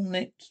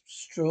long-necked,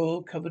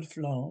 straw-covered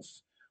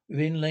flask with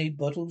inlaid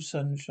bottled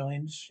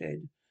sunshine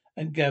shed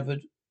and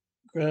gathered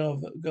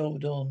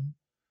on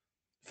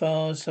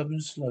far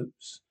southern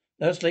slopes.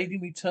 Thus lady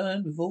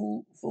returned with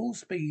full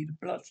speed and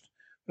blushed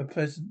for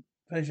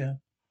pleasure.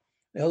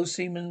 The old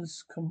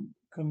seaman's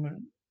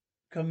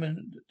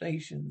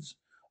commendations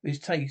of his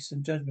taste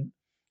and judgment.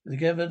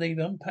 Together they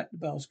unpacked the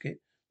basket,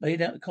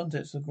 laid out the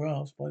contents of the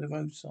grass by the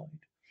roadside.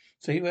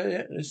 So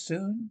as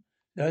soon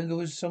the hunger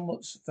was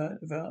somewhat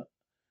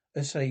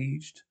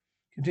assuaged,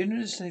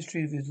 continued the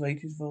history of his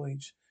latest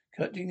voyage,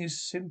 collecting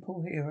his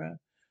simple hearer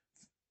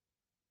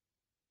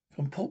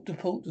from port to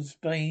port of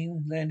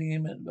Spain, landing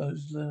him at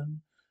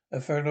Moslem, a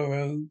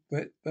Ferrero,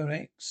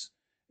 Bonex,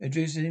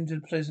 introducing him to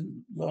the pleasant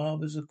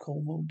harbours of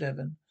Cornwall,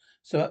 Devon,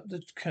 so up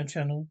the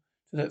channel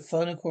to that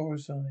final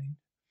corside,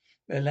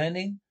 where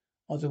landing,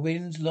 after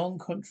winds long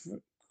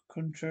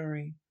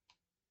contrary,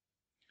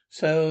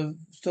 So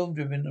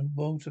storm-driven and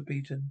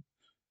weather-beaten,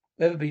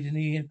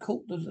 he had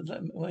caught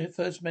the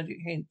first magic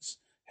hints,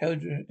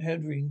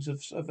 heraldings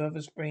of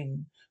other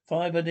spring.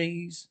 Fired by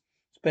these,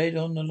 sped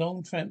on the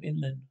long tramp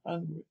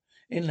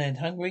inland,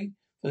 hungry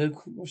for the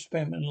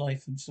experiment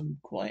life and some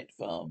quiet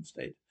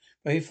farmstead,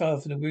 very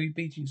far from the weary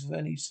beatings of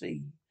any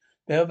sea.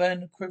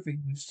 Bellbound and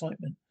quivering with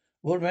excitement,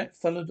 Woodrat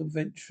followed the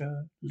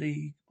venture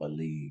league by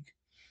league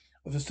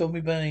of the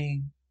stormy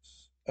maze,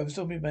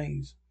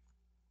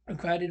 and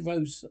crowded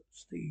road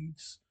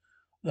steeds,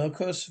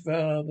 across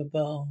the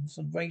bars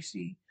and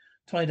racy,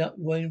 tied up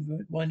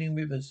winding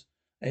rivers.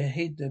 They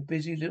hid their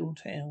busy little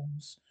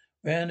towns.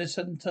 Round a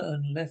sudden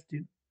turn, left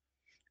him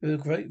with a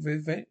great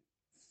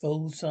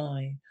regretful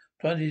sigh,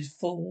 planted his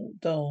full,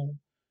 dull,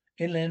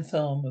 inland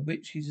farm, of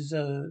which he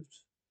desired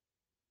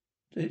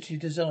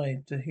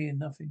to hear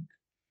nothing.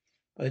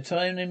 By the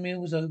time the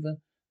meal was over,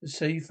 the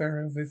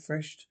seafarer,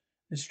 refreshed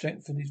and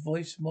strengthened, his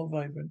voice more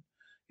vibrant,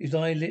 his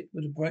eye lit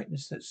with a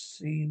brightness that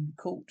seemed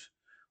caught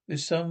with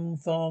some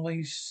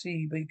faraway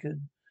sea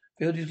beacon,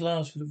 filled his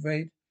glass with the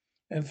red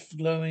and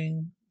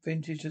glowing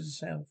vintage of the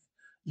south,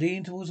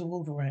 leaned towards the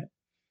water rat,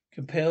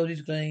 compelled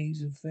his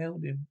gaze and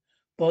filled him,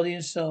 body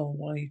and soul,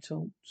 while he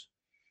talked.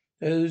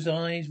 Those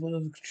eyes were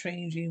of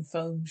changing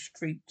foam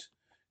streaked,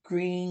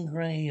 green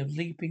grey of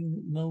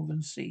leaping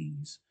northern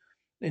seas.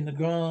 In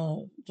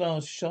the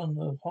glass shone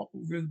a hot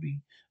ruby,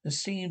 and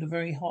seemed the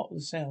very heart of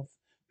the south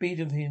beat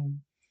of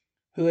him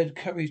who had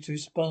courage to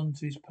respond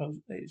to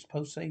its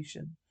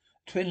pulsation.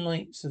 Twin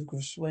lights of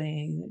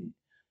swaying,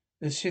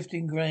 the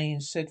shifting grey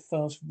and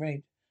steadfast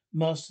red,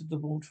 mastered the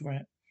water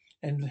rat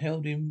and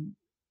held him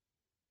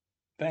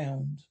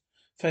bound,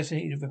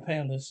 fascinated and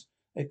powerless.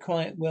 A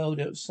quiet world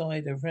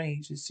outside their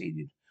rage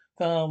receded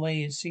far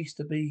away and ceased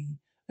to be.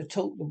 The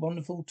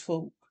wonderful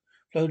talk,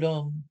 flowed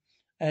on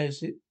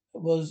as it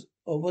was,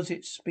 or was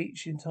it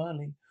speech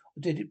entirely,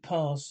 or did it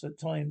pass at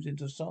times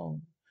into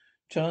song?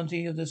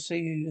 Chanting of the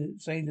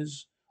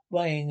sailors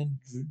weighing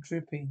and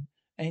dripping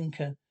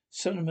anchor,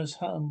 sonorous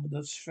hum of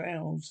the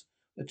shrouds,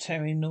 the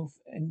tearing north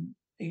and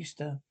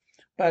easter,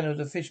 ballad of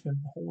the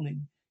fisherman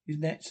hauling his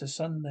nets at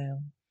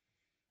sundown.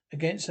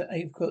 Against the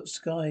apricot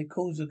sky,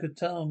 calls of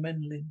guitar and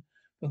mandolin,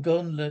 from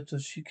gondola to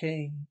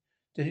chicane.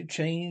 Did it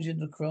change in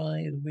the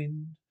cry of the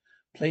wind?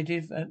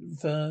 Plaintive at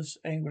first,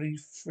 angrily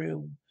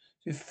shrill,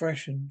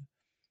 freshened,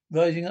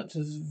 rising up to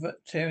the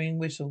tearing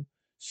whistle,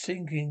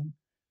 sinking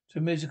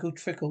to musical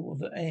trickle of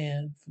the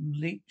air from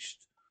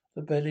leached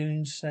the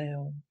bellowing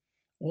sail.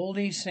 All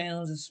these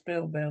sounds the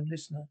spellbound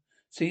listener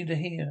seemed to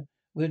hear,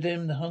 with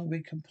them the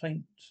hungry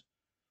complaint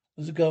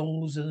of the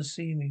gulls and the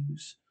sea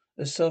mews,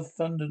 the soft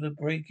thunder of the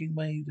breaking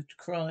wave, the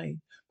cry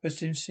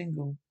pressed him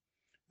single.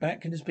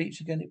 Back in the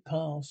beach again it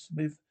passed,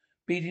 with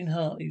beating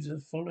heart he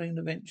was following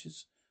the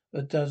ventures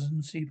of a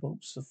dozen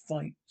seaports, the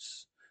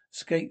fights,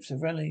 escapes, the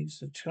rallies,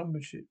 the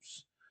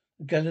chamberships,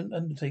 the gallant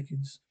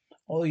undertakings.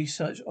 All these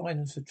such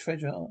islands for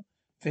treasure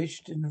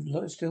fished in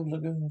the still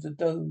lagoons, and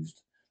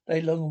dozed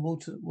day long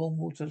in warm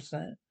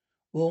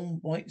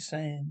white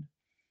sand,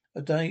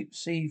 of deep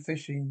sea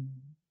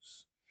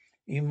fishings.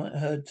 He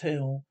heard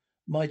tell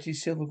mighty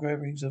silver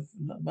gravings of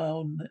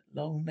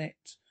mile-long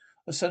nets,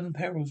 of sudden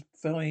perils,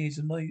 fires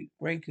and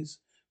breakers,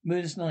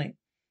 moonless night,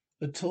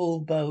 the tall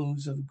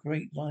bows of a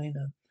great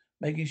liner,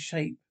 making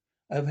shape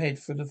overhead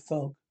through the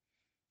fog,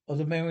 of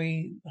the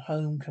merry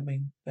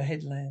homecoming, the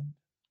headland.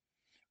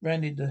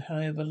 Rounded the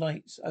however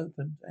lights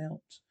opened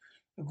out.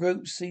 The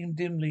groups seemed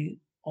dimly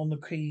on the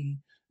quay,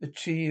 the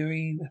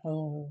cheery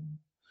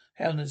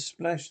howlers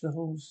splashed the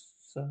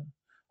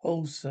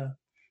holster,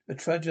 the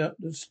trudge up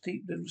the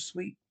steep little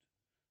sweet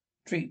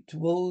street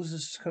towards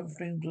the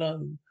comforting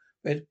glow,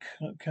 red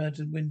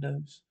curtained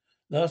windows.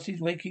 Last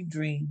his waking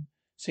dream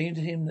seemed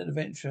to him that the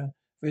venturer,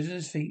 risen to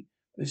his feet,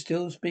 was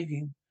still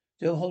speaking,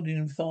 still holding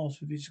him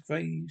fast with his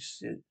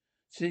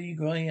sea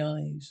grey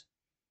eyes.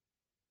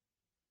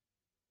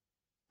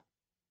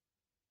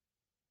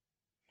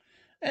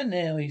 And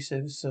now, he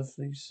said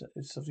softly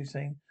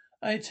saying,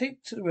 I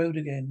take to the road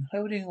again,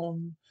 holding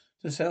on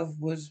to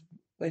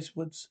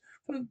westwards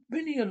for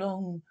many a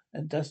long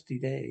and dusty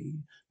day,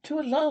 till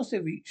at last I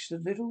reach the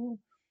little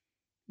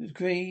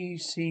grey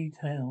sea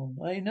town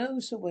I know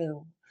so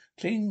well,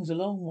 clings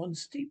along one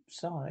steep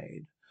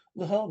side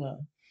of the harbour.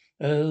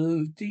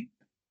 Oh, deep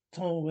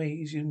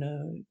tollways, you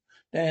know,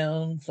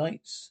 down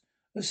flights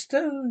of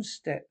stone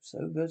steps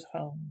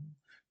overhung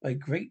by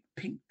great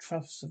pink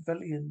troughs of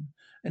Velian,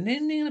 and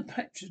ending in a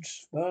patch of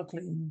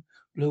sparkling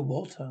blue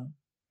water.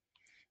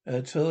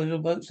 Two little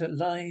boats that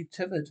lie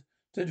tethered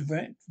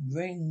to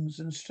rings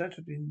and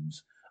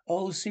stratogens.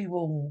 Old sea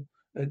wall,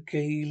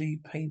 gaily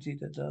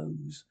painted at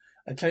those.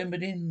 I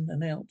clambered in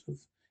and out of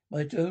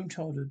my own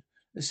childhood,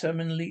 the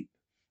salmon leap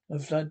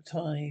of flood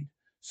tide.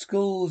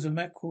 Schools of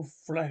mackerel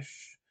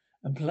flash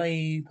and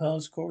play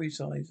past quarry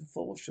sides and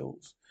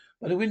foreshores.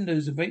 By the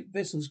windows of great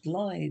vessels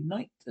glide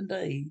night and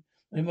day,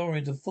 my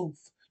moorings are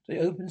forth to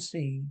the open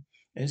sea.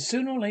 And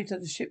sooner or later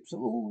the ships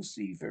of all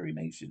seafaring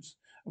nations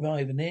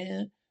arrive, and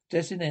there,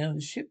 destined now, the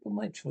ship of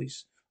my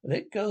choice will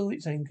let go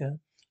its anchor.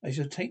 I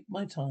shall take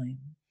my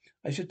time.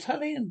 I shall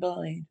tally and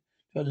bide,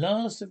 till at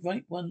last the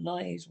right one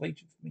lies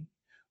waiting for me.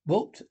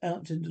 Walked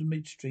out into the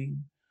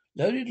midstream,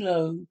 loaded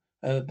low,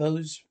 her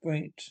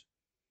bowsprit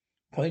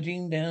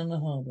pointing down the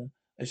harbour.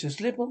 I shall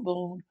slip on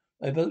board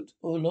my boat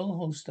or long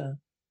holster,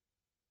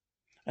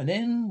 and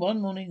then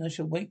one morning I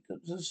shall wake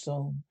up to the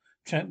song,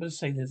 tramp of the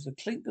sailors, the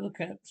clink of the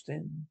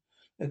capstan,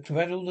 the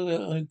rattle of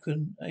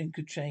the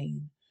anchor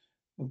chain,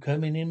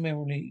 coming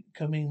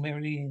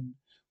merrily in.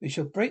 We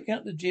shall break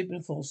out the jib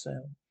and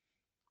foresail.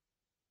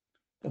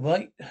 The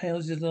white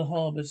houses of the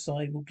harbour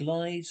side will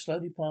glide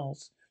slowly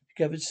past,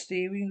 together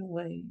steering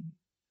away.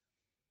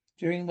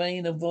 During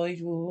rain, the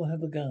voyage will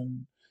have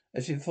begun.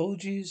 As she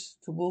forges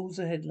towards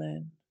the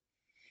headland,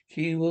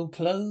 she will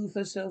clothe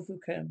herself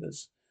with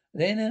canvas.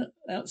 Then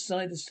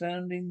outside the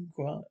sounding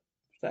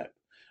that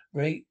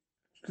great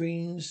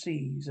green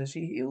seas, as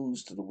she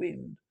heels to the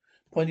wind,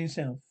 pointing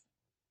south.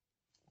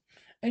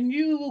 And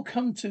you will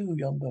come too,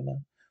 young brother,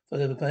 for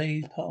the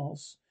days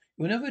pass.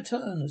 You will never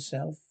return. The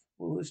south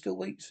will still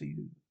wait for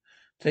you.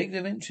 Take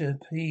the venture,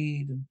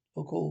 heed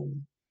or call.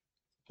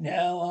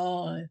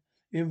 Now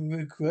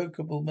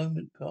irrevocable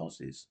moment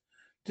passes.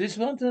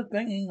 Despite the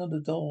banging of the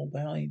door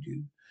behind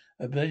you,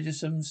 a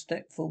burdensome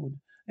step forward,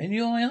 and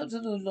you are out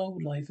of the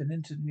old life and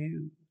into the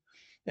new.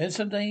 Then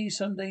some day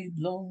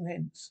long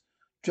hence,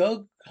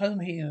 jog home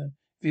here,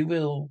 if you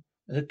will,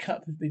 when the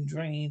cup has been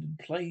drained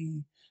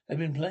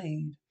and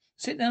played.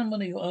 Sit down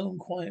by your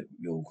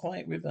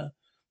quiet river,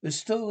 with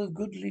store of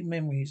goodly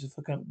memories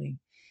for company.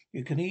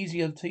 You can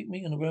easily overtake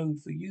me on the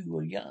road, for you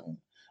are young.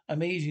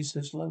 I'm aging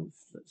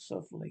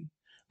softly.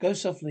 Go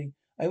softly.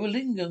 I will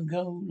linger and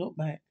go look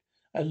back.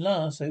 At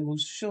last I will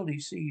surely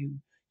see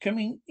you,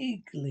 coming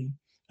eagerly,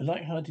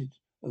 light-hearted,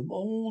 with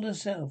all the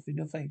south in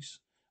your face.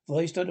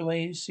 Voice died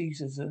away and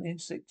ceases, an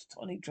insect's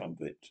tiny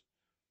trumpet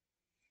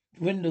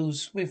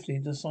dwindles swiftly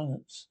into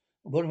silence.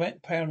 The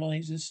rat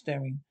paralyzed and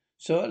staring.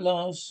 So at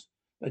last,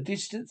 a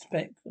distant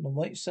speck on the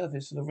white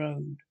surface of the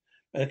road.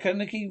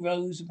 Mechanically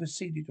rose and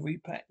proceeded to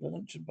repack the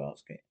luncheon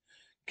basket.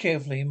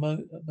 Carefully,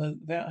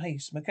 without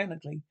haste,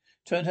 mechanically,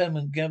 turned home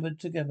and gathered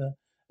together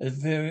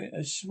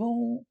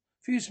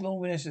few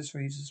small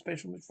necessaries and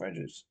special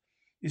treasures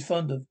he's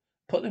fond of,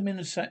 put them in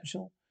a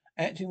satchel,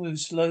 acting with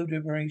slow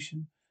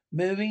deliberation,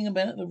 moving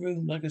about the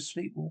room like a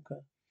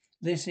sleepwalker,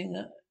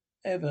 listening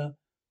ever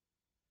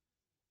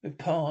with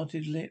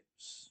parted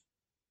lips.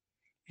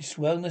 He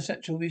swung the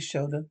satchel over his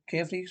shoulder,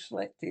 carefully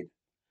selected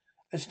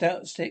a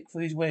stout stick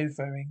for his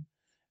wayfaring.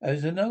 There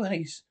was no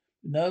haste,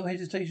 no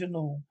hesitation at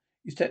all.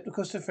 He stepped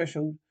across the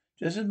threshold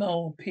just as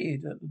Mole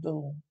appeared at the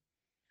door.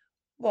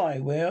 Why,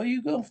 where are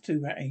you off to,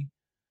 Ratty?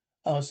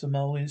 Asked the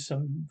Mole in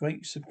some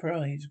great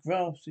surprise,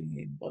 grasping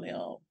him by the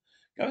arm.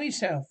 Going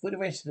south with the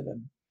rest of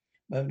them,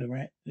 murmured the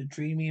rat in a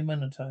dreamy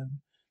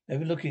monotone,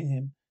 never looking at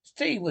him.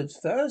 Seawards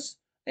first,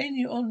 then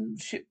you're on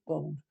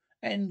shipboard,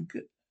 and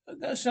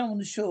got some on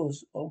the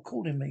shores of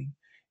calling me.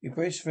 He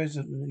pressed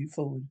resolutely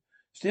forward,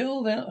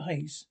 still without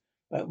haste,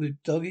 but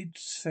with dogged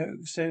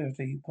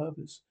sincerity of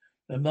purpose.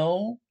 The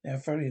Mole, now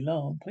thoroughly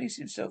alarmed, placed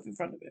himself in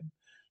front of him.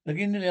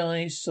 Looking in the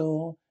eyes,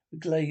 saw the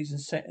glaze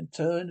and sat and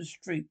turned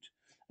straight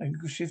and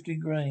shifting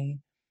grey,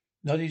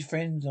 not his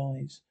friend's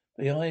eyes,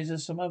 but the eyes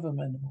of some other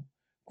animal,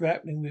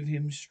 grappling with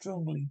him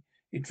strongly.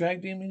 He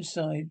dragged him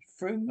inside,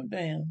 threw him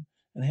down,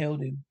 and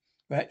held him.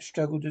 Rat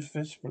struggled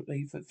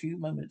desperately for a few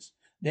moments.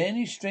 Then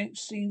his strength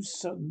seemed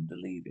sudden to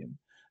leave him.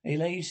 He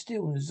lay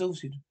still and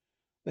exhausted,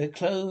 with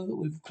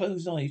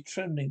closed eyes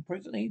trembling.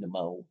 Presently the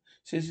Mole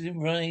seized him,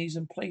 raised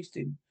and placed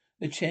him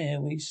in the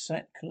chair where he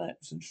sat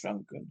collapsed and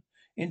shrunken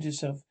into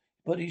himself, his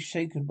body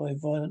shaken by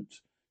violent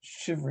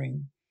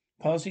shivering,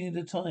 passing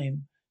into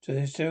time to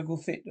a hysterical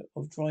fit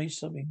of dry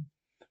sobbing.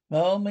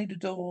 Mole made the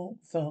door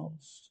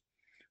fast,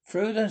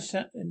 threw the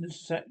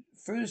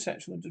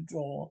satchel into a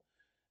drawer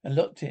and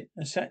locked it,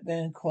 and sat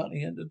down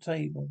quietly at the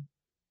table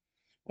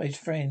by his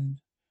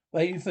friend,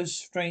 waiting for a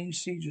strange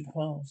seizure to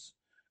pass.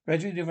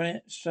 Gradually the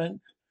rat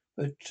sank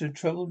to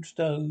troubled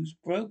doze,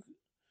 broke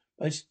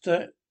by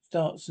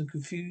starts and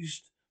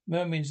confused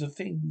murmurings of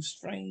things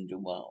strange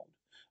and wild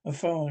and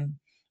foreign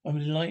on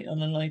the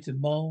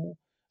unenlightened Mole,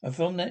 and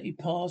from that he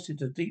passed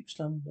into deep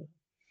slumber.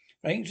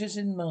 Anxious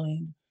in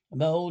mind, the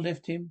Mole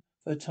left him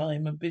for a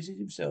time and busied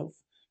himself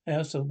in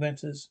household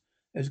matters.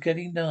 It was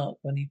getting dark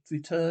when he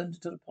returned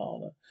to the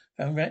parlour,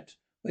 found Rat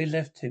where he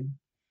left him.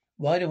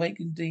 Wide awake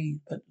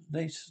indeed, but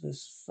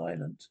listless,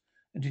 silent,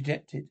 and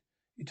dejected.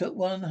 He took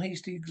one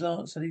hasty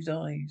glance at his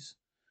eyes,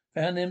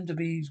 found them to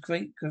be his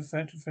great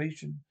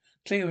gratification,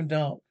 clear and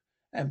dark,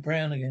 and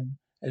brown again.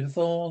 As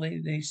before,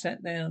 they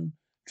sat down,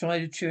 tried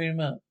to cheer him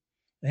up,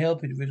 and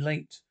help him to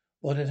relate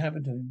what had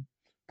happened to him.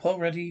 Poor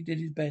Ratty did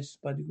his best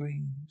by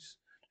degrees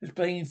to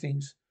explain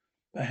things,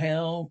 but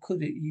how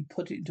could he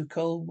put it into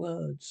cold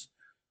words?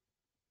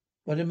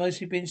 What had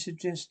mostly been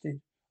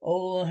suggested,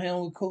 or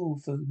how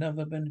recalled for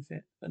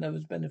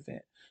another's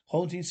benefit.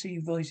 Haunting sea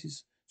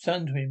voices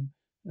sung to him,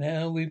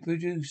 now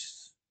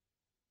reproduced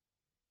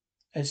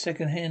as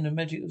second hand the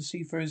magic of the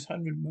seafarer's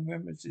hundred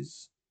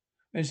remembrances.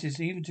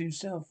 Even to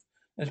himself,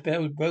 The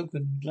spell was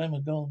broken,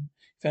 glamour gone.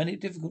 He found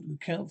it difficult to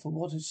account for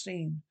what had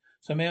seemed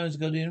some hours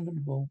ago the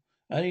inevitable.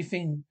 Only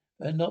thing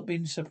that had not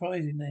been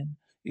surprising then,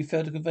 he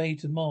failed to convey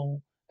to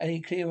Mole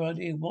any clear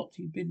idea of what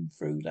he'd been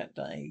through that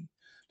day.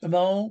 The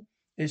Mole,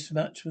 this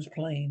much was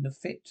plain. The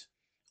fit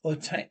or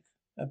attack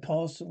had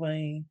passed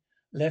away,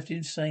 left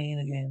insane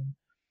again.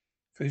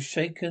 For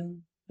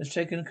shaken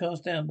and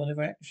cast down by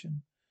their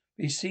action.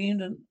 But he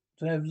seemed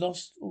to have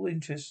lost all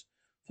interest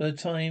for the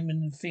time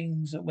in the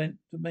things that went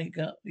to make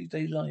up his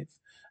daily life,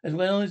 as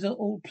well as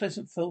all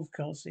pleasant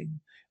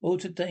forecasting, all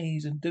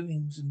today's and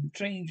doings and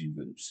changing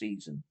of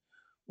season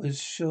was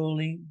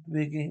surely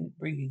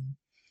bringing.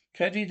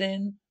 Tragedy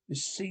then, with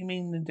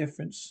seeming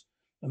indifference,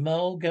 the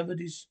Mole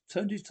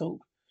turned his talk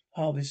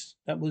harvest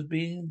that was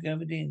being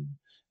gathered in.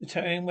 The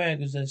tarrying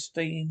wagons and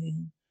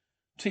staining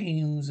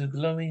teams of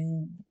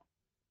glowing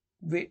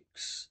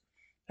ricks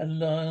and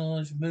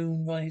large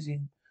moon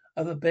rising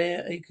over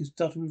bare acres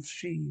dotted with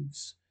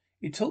sheaves.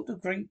 He talked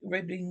of great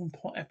reddening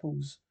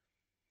apples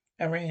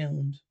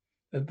around,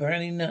 with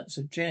brownie nuts,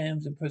 of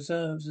jams and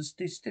preserves, of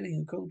distilling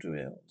and culture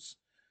ales,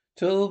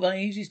 till by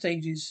easy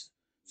stages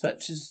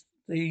such as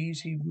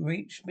these he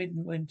reached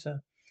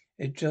midwinter,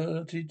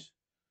 exalted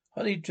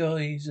holly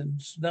joys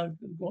and snug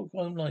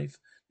home life.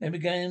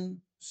 Then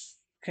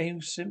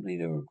came simply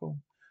lyrical.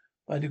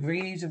 By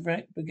degrees, the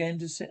rack began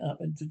to sit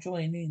up and to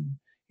join in.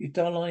 His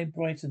dull eye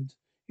brightened.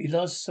 He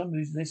lost some of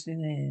his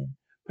listening air.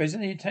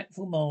 Presently, the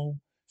tactful Mole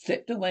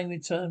slipped away and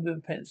returned with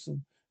a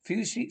pencil, a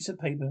few sheets of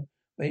paper,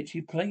 which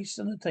he placed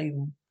on the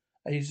table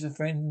at his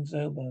friend's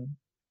elbow.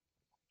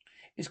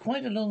 It's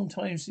quite a long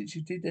time since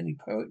you did any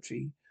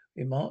poetry,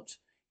 he remarked.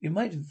 You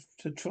might have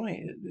to try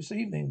it this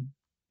evening.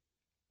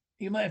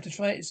 You might have to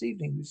try it this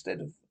evening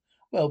instead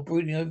of,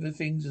 brooding over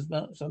things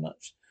so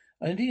much.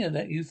 I hear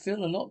that you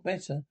feel a lot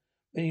better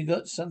when you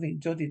got something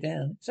jotted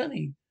down. It's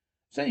only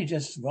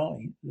just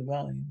the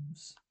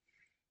rhymes.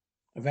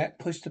 The rat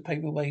pushed the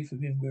paper away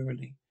from him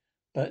wearily,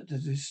 but the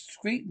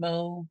discreet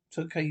Mole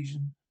took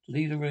occasion to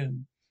leave the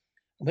room.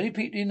 And when he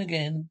peeped in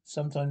again,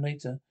 some time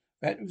later,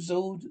 Rat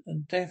resolved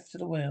and deaf to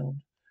the world,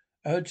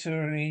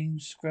 utterly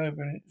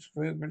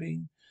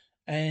scribbling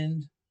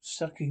and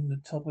sucking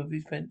the top of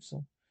his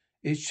pencil.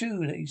 It's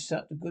true that he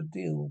sucked a good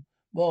deal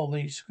more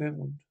when he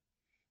scribbled,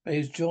 but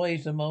his joy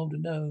is the Mole to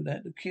know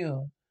that the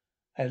cure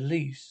at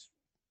least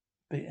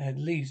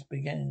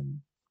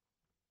began.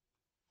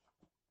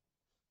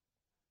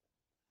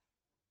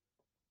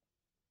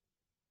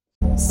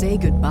 Say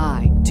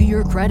goodbye to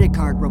your credit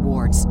card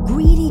rewards.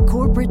 Greedy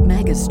corporate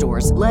mega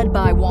stores, led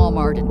by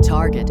Walmart and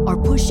Target, are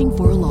pushing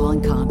for a law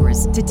in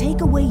Congress to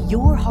take away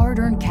your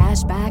hard-earned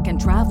cash back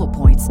and travel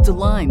points to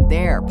line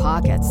their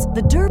pockets.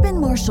 The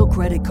Durbin-Marshall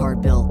credit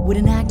card bill would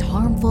enact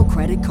harmful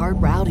credit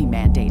card routing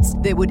mandates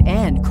that would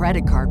end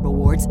credit card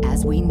rewards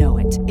as we know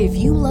it. If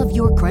you love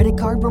your credit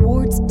card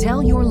rewards,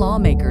 tell your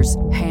lawmakers,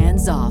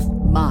 hands off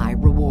my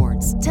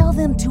rewards. Tell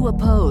them to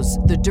oppose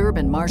the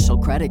Durbin-Marshall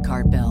credit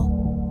card bill.